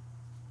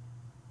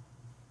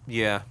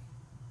 Yeah.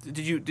 Did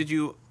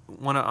you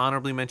want to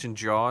honorably mention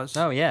Jaws?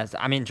 Oh yes,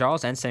 I mean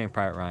Jaws and Saving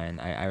Private Ryan.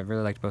 I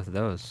really liked both of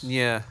those.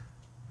 Yeah.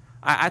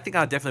 I think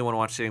I definitely want to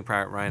watch Saving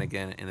Private Ryan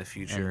again in the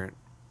future.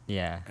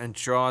 Yeah. And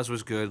Jaws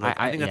was good. Like,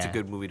 I think that's a yeah.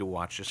 good movie to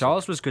watch. Just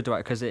Jaws was good to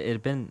watch because it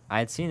had been. I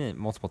had seen it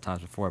multiple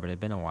times before, but it had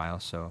been a while,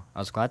 so I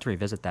was glad to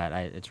revisit that.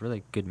 It's a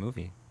really good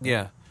movie.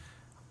 Yeah.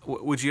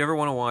 Would you ever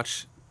want to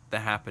watch The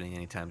Happening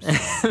anytime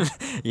soon?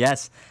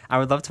 Yes, I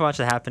would love to watch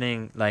The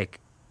Happening, like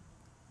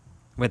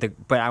but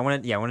I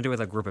want to do it with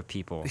a group of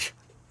people.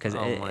 Cause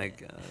oh my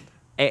god.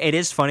 It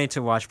is funny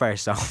to watch by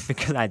yourself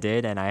because I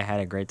did and I had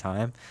a great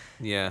time.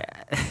 Yeah.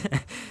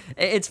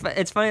 It's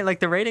funny, like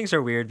the ratings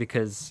are weird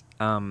because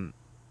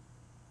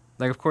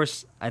like of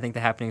course I think The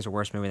Happening is a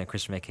worse movie than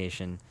Christmas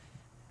Vacation,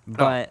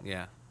 but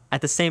yeah.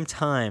 At the same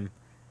time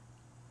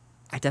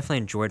I definitely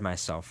enjoyed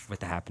myself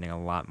with The Happening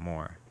a lot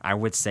more. I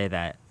would say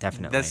that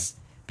definitely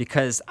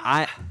because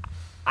I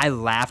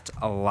laughed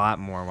a lot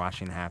more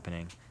watching The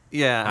Happening.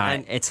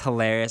 Yeah, it's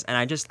hilarious, and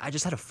I just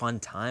had a fun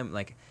time.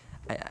 Like,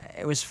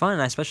 it was fun,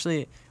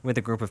 especially with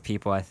a group of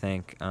people. I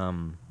think,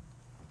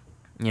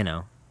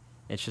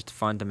 it's just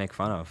fun to make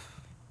fun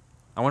of.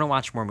 I want to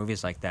watch more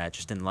movies like that,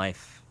 just in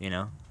life.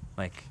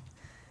 Like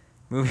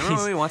movies.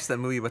 Remember when we watched that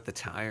movie about the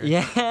tire?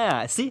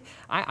 Yeah. See,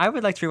 I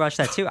would like to rewatch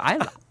that too.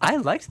 I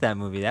liked that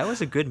movie. That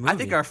was a good movie. I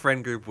think our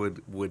friend group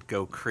would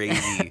go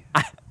crazy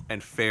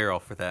and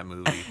feral for that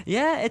movie.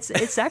 Yeah,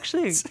 it's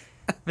actually.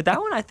 But that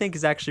one I think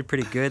is actually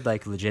pretty good,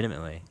 like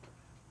legitimately,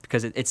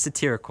 because it's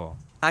satirical.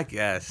 I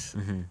guess.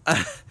 Mm-hmm.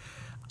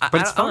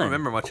 But it's fun. I don't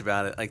remember much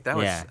about it. Like that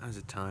was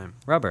a time.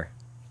 Rubber.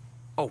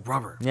 Oh,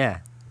 Rubber.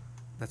 Yeah.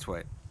 That's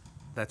right.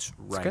 That's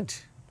right.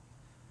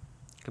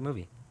 Good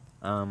movie.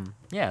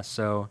 Yeah.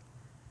 So,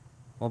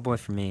 Old Boy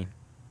for me.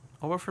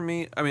 Over for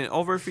me. I mean,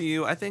 over for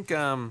you. I think.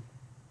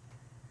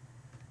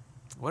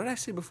 What did I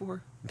say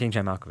before? Being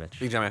John Malkovich.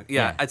 Being John Malkovich.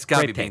 Yeah, it's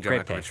got to be Being John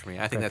Malkovich pick. for me.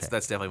 I think that's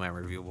definitely my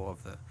reviewable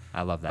of the.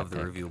 I love that of the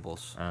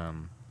reviewables.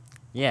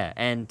 Yeah,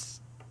 and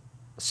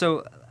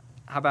so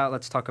how about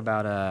let's talk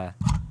about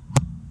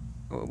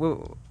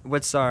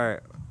what's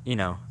our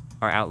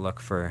our outlook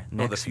for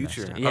next the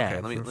future. Semester. Yeah,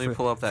 okay, let me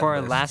pull up that for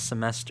list. our last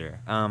semester.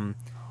 I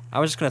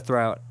was just gonna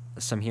throw out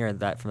some here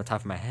that from the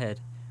top of my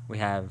head, we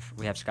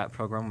have Scott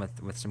Pilgrim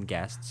with some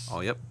guests. Oh,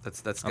 yep.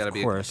 That's Of got to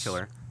be a course.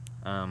 killer.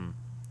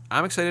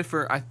 I'm excited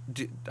for. I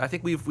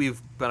think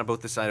we've kind of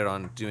both decided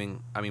on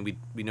doing. I mean,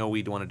 we know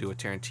we'd want to do a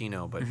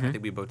Tarantino, but I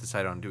think we both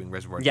decided on doing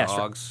Reservoir Yes,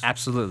 Dogs.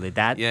 absolutely.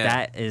 That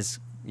is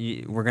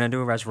we're gonna do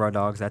a Reservoir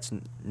Dogs. That's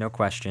no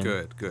question.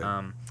 Good.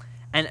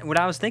 And what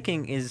I was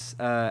thinking is,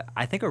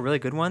 I think a really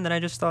good one that I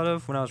just thought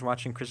of when I was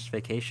watching Christmas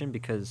Vacation,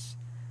 because,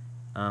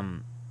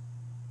 the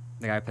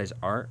guy who plays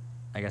Art,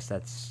 I guess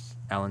that's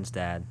Ellen's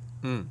dad.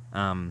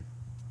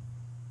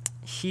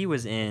 He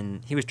was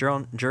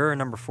juror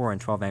number 4 in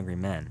 12 Angry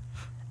Men.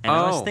 And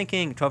I was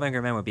thinking 12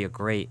 Angry Men would be a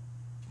great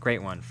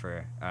one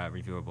for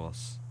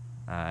reviewables.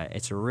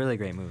 It's a really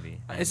great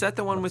movie. Is that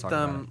the one I'd with love to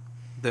talk about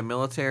the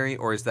military,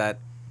 or is that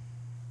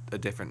a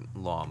different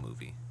law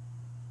movie?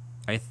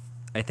 Are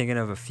you thinking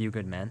of A Few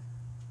Good Men?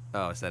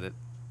 Oh, is that it?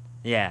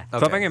 Yeah. Okay.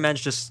 12 Angry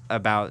Men's just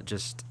about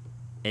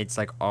it's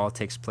like all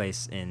takes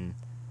place in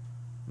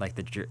like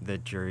the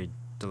jury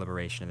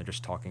deliberation, and they're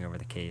just talking over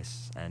the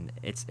case, and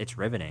it's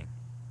riveting.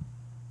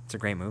 It's a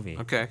great movie.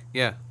 Okay.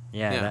 Yeah.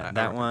 Yeah,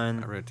 that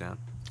one. I wrote it down.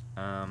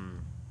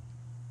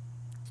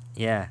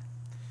 Yeah.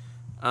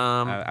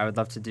 I would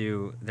love to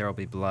do There Will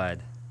Be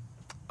Blood.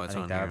 Oh, I it's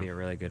think on that would here. be a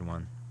really good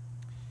one.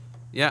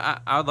 Yeah,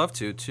 I would love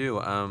to too.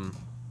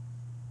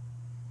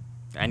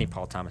 Any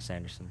Paul Thomas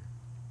Anderson.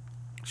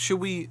 Should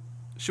we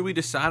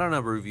decide on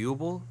a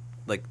reviewable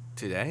like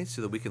today,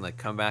 so that we can like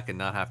come back and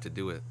not have to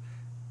do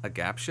a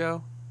gap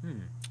show?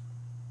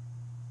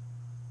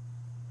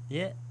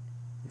 Yeah.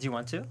 Do you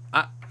want to?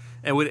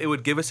 It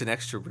would give us an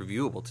extra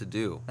reviewable to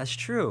do. That's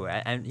true.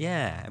 And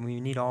we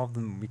need all of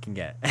them we can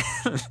get.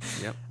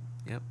 Yep.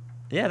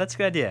 Yeah, that's a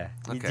good idea.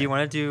 Okay. Do you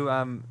want to do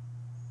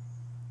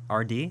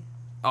RD?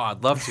 Oh,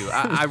 I'd love to.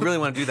 I really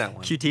want to do that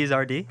one. QT's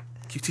RD?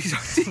 QT's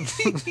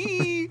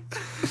RD.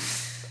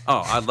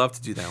 Oh, I'd love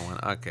to do that one.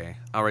 Okay,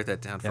 I'll write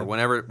that down for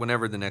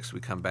whenever the next we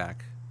come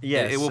back.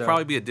 Yeah, it will so-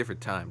 probably be a different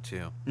time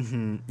too.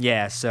 Mm-hmm.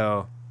 Yeah,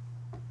 so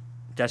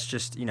that's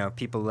just,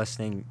 people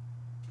listening.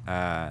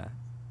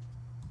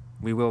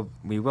 We will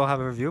have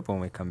a reviewable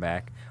when we come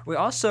back. We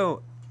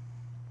also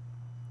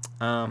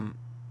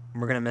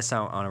we're gonna miss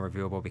out on a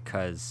reviewable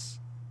because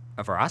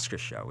of our Oscars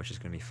show, which is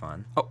gonna be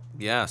fun. Oh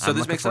yeah, so I'm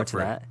this looking makes forward up to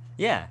for it. that.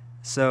 Yeah,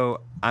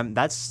 so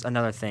that's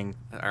another thing.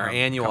 Our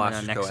annual coming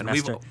on Oscars next show, and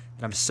semester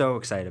that I'm so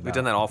excited about. We've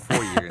done that all 4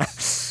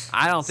 years.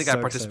 I don't think So I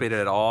excited. participated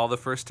at all the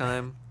first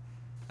time.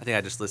 I think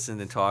I just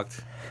listened and talked.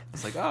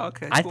 It's like, oh,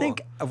 okay. I cool.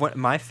 think what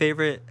my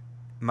favorite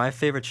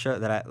show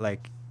that I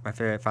like, my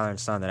favorite Father and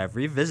Son that I've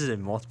revisited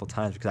multiple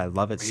times because I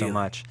love it so Really?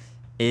 much,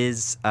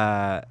 is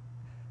the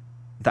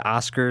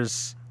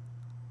Oscars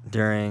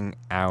during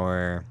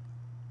our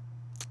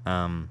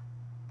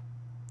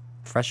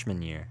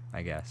freshman year,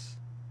 I guess.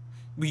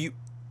 You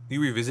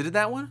revisited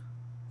that one?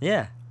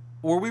 Yeah.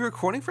 Were we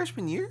recording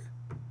freshman year?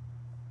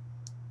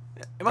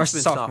 It Or must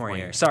have been sophomore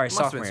year. Sorry, It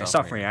must have been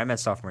sophomore year. I meant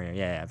sophomore year.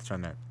 Yeah, that's what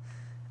I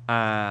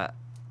meant.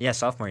 Yeah,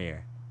 sophomore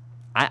year.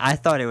 I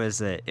thought it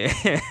was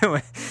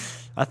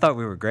I thought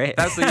we were great.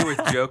 That's the year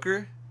with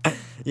Joker?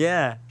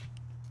 Yeah.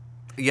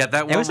 Yeah,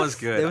 that one was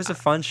good. It was a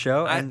fun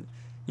show, and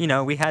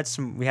we had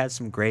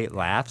some great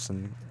laughs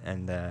and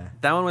that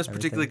one was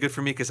particularly good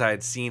for me because I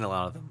had seen a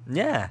lot of them.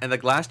 Yeah. And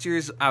like last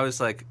year's, I was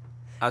yeah,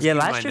 keeping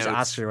last my year's notes.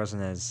 Oscar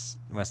wasn't as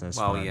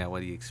Well, fun. yeah. What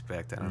do you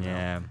expect? I don't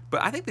Yeah. know.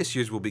 But I think this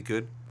year's will be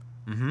good.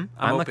 Mm-hmm.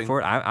 I'm looking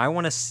forward. I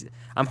want to see.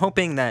 I'm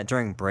hoping that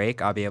during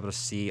break I'll be able to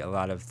see a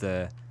lot of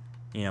the,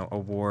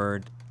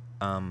 award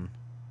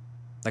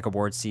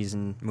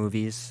season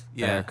movies that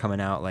Yeah. are coming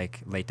out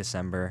like late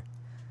December,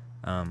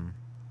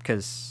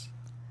 because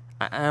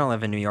I don't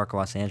live in New York or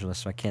Los Angeles,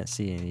 so I can't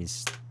see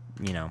these,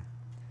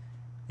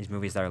 these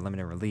movies that are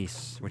limited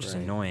release, which is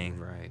Right, annoying.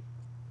 Right.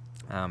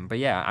 But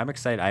yeah, I'm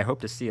excited. I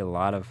hope to see a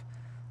lot of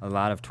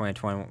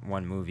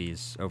 2021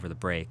 movies over the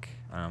break.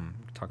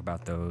 Talk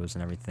about those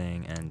and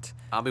everything, and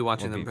I'll be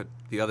watching them, but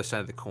the other side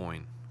of the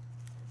coin.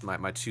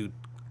 My two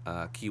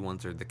key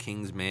ones are The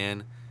King's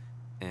Man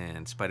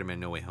and Spider-Man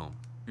No Way Home.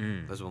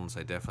 Those are ones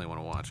I definitely want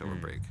to watch over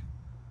break.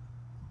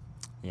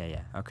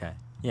 Yeah. Okay.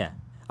 Yeah.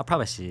 I'll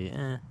probably see.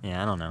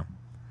 Yeah. I don't know.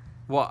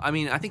 Well, I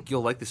mean, I think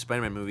you'll like the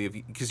Spider-Man movie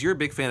because you're a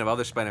big fan of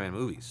other Spider-Man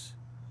movies.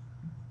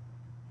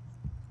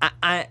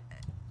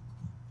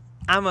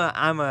 I'm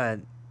a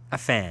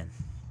fan.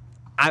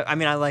 I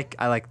mean, I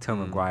like Tom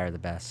Maguire the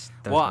best.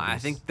 those Well, movies. I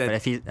think that. But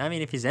if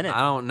he's in it, I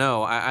don't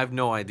know. I have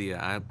no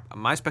idea.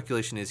 My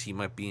speculation is he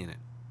might be in it.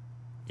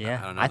 yeah,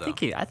 I don't know, I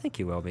think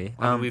he will be.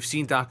 I mean, we've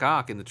seen Doc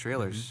Ock in the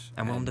trailers.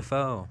 and Willem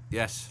Dafoe.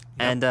 Yes.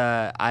 Yep. And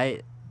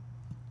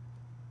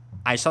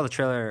I saw the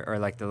trailer or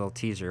like the little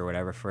teaser or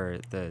whatever for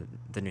the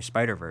new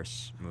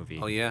Spider-Verse movie.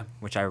 Oh, yeah.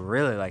 Which I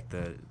really like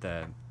the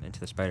Into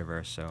the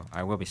Spider-Verse, so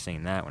I will be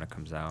seeing that when it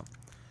comes out.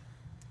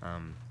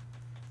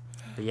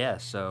 But yeah,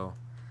 so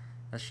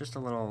that's just a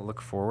little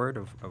look forward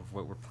of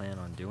what we're planning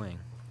on doing.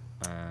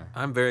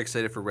 I'm very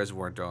excited for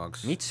Reservoir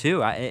Dogs. Me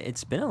too.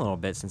 It's been a little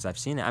bit since I've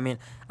seen it. I mean,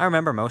 I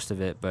remember most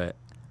of it, but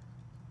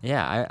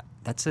yeah,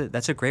 that's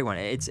a great one.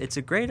 It's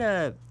a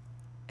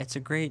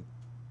great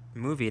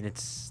movie, and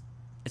it's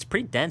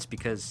pretty dense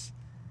because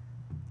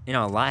you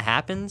know, a lot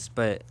happens,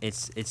 but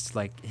it's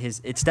like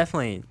it's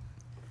definitely,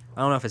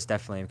 I don't know if it's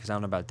definitely, because I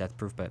don't know about Death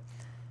Proof, but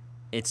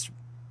it's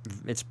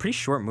a pretty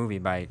short movie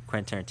by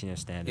Quentin Tarantino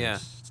standards. Yeah.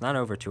 It's not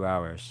over 2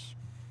 hours.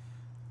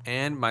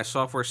 And my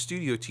software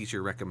studio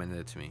teacher recommended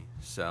it to me,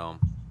 so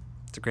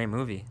It's a great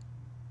movie.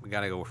 we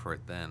gotta go for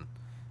it then.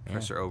 Yeah.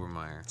 Professor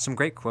Obermeyer. Some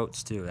great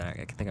quotes too that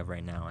I can think of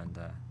right now, and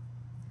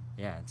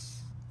yeah,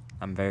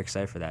 I'm very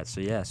excited for that.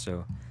 So yeah,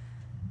 so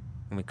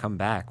when we come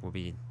back, we'll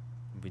be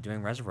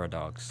doing Reservoir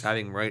Dogs.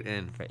 Diving right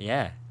in.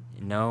 Yeah,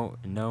 no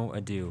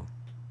ado.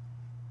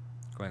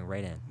 Going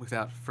right in.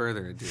 Without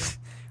further ado.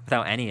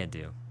 Without any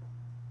ado.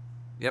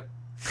 Yep.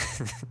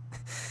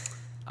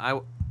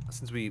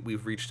 Since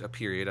we've reached a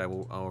period,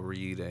 I'll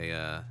read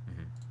a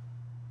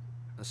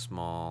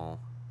small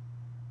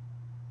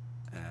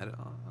ad.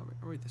 I'll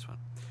read this one.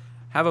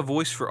 Have a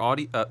voice for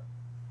audio. Let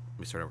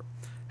me start over.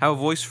 Have a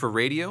voice for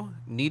radio?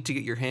 Need to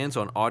get your hands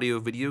on audio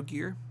video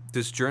gear?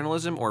 Does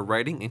journalism or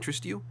writing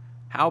interest you?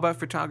 How about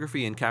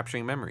photography and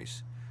capturing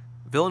memories?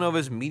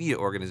 Villanova's media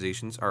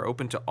organizations are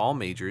open to all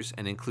majors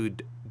and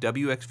include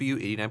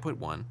WXVU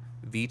 89.1,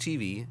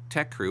 VTV,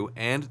 Tech Crew,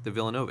 and the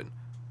Villanovan,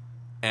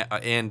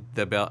 and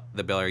the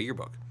Bel Air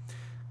Yearbook.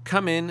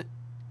 Come in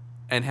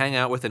and hang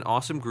out with an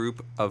awesome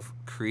group of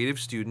creative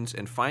students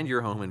and find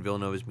your home in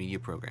Villanova's media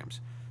programs.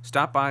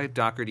 Stop by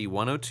Doherty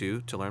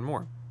 102 to learn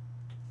more.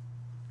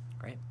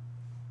 Great.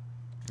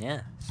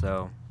 Yeah.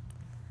 So.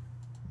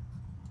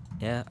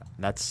 Yeah,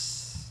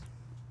 that's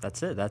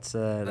it. That's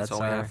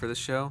all we have for this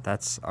show.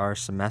 That's our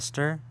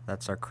semester.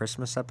 That's our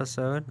Christmas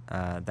episode.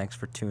 Thanks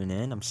for tuning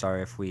in. I'm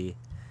sorry if we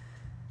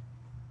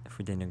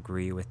didn't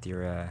agree with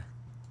your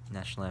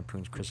National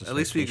Lampoon's Christmas. At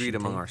least we Vacation agreed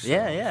among take.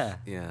 ourselves. Yeah.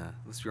 Yeah.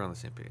 At least we're on the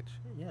same page.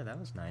 Yeah, that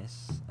was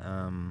nice.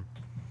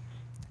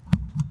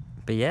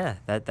 But yeah,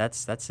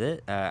 that's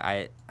it.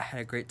 I had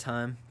a great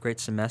time,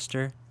 great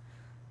semester.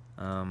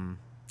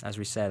 As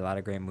we said, a lot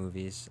of great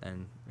movies,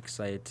 and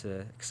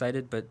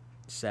excited but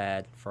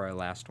sad for our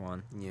last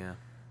one. Yeah,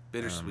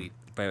 bittersweet.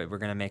 But we're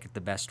gonna make it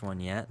the best one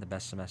yet, the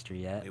best semester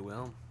yet. It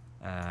will.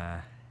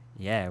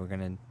 Yeah,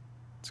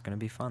 it's gonna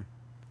be fun.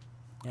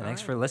 Yeah,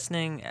 thanks for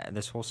listening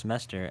this whole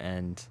semester,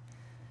 and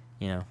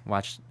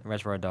watch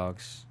Reservoir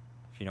Dogs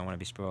if you don't want to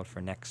be spoiled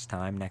for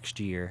next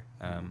year.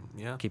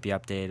 Yeah. Keep you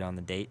updated on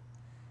the date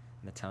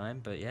and the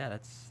time. But yeah,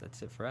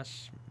 that's it for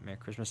us. Merry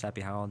Christmas,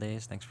 Happy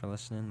Holidays. Thanks for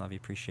listening. Love you,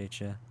 appreciate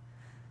you.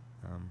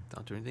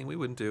 Don't do anything we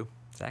wouldn't do.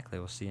 Exactly.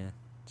 We'll see you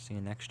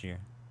next year.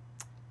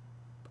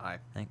 Bye.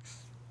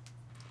 Thanks.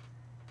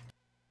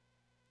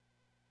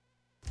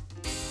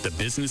 The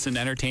Business and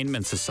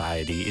Entertainment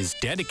Society is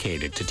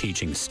dedicated to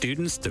teaching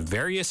students the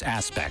various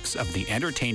aspects of the entertainment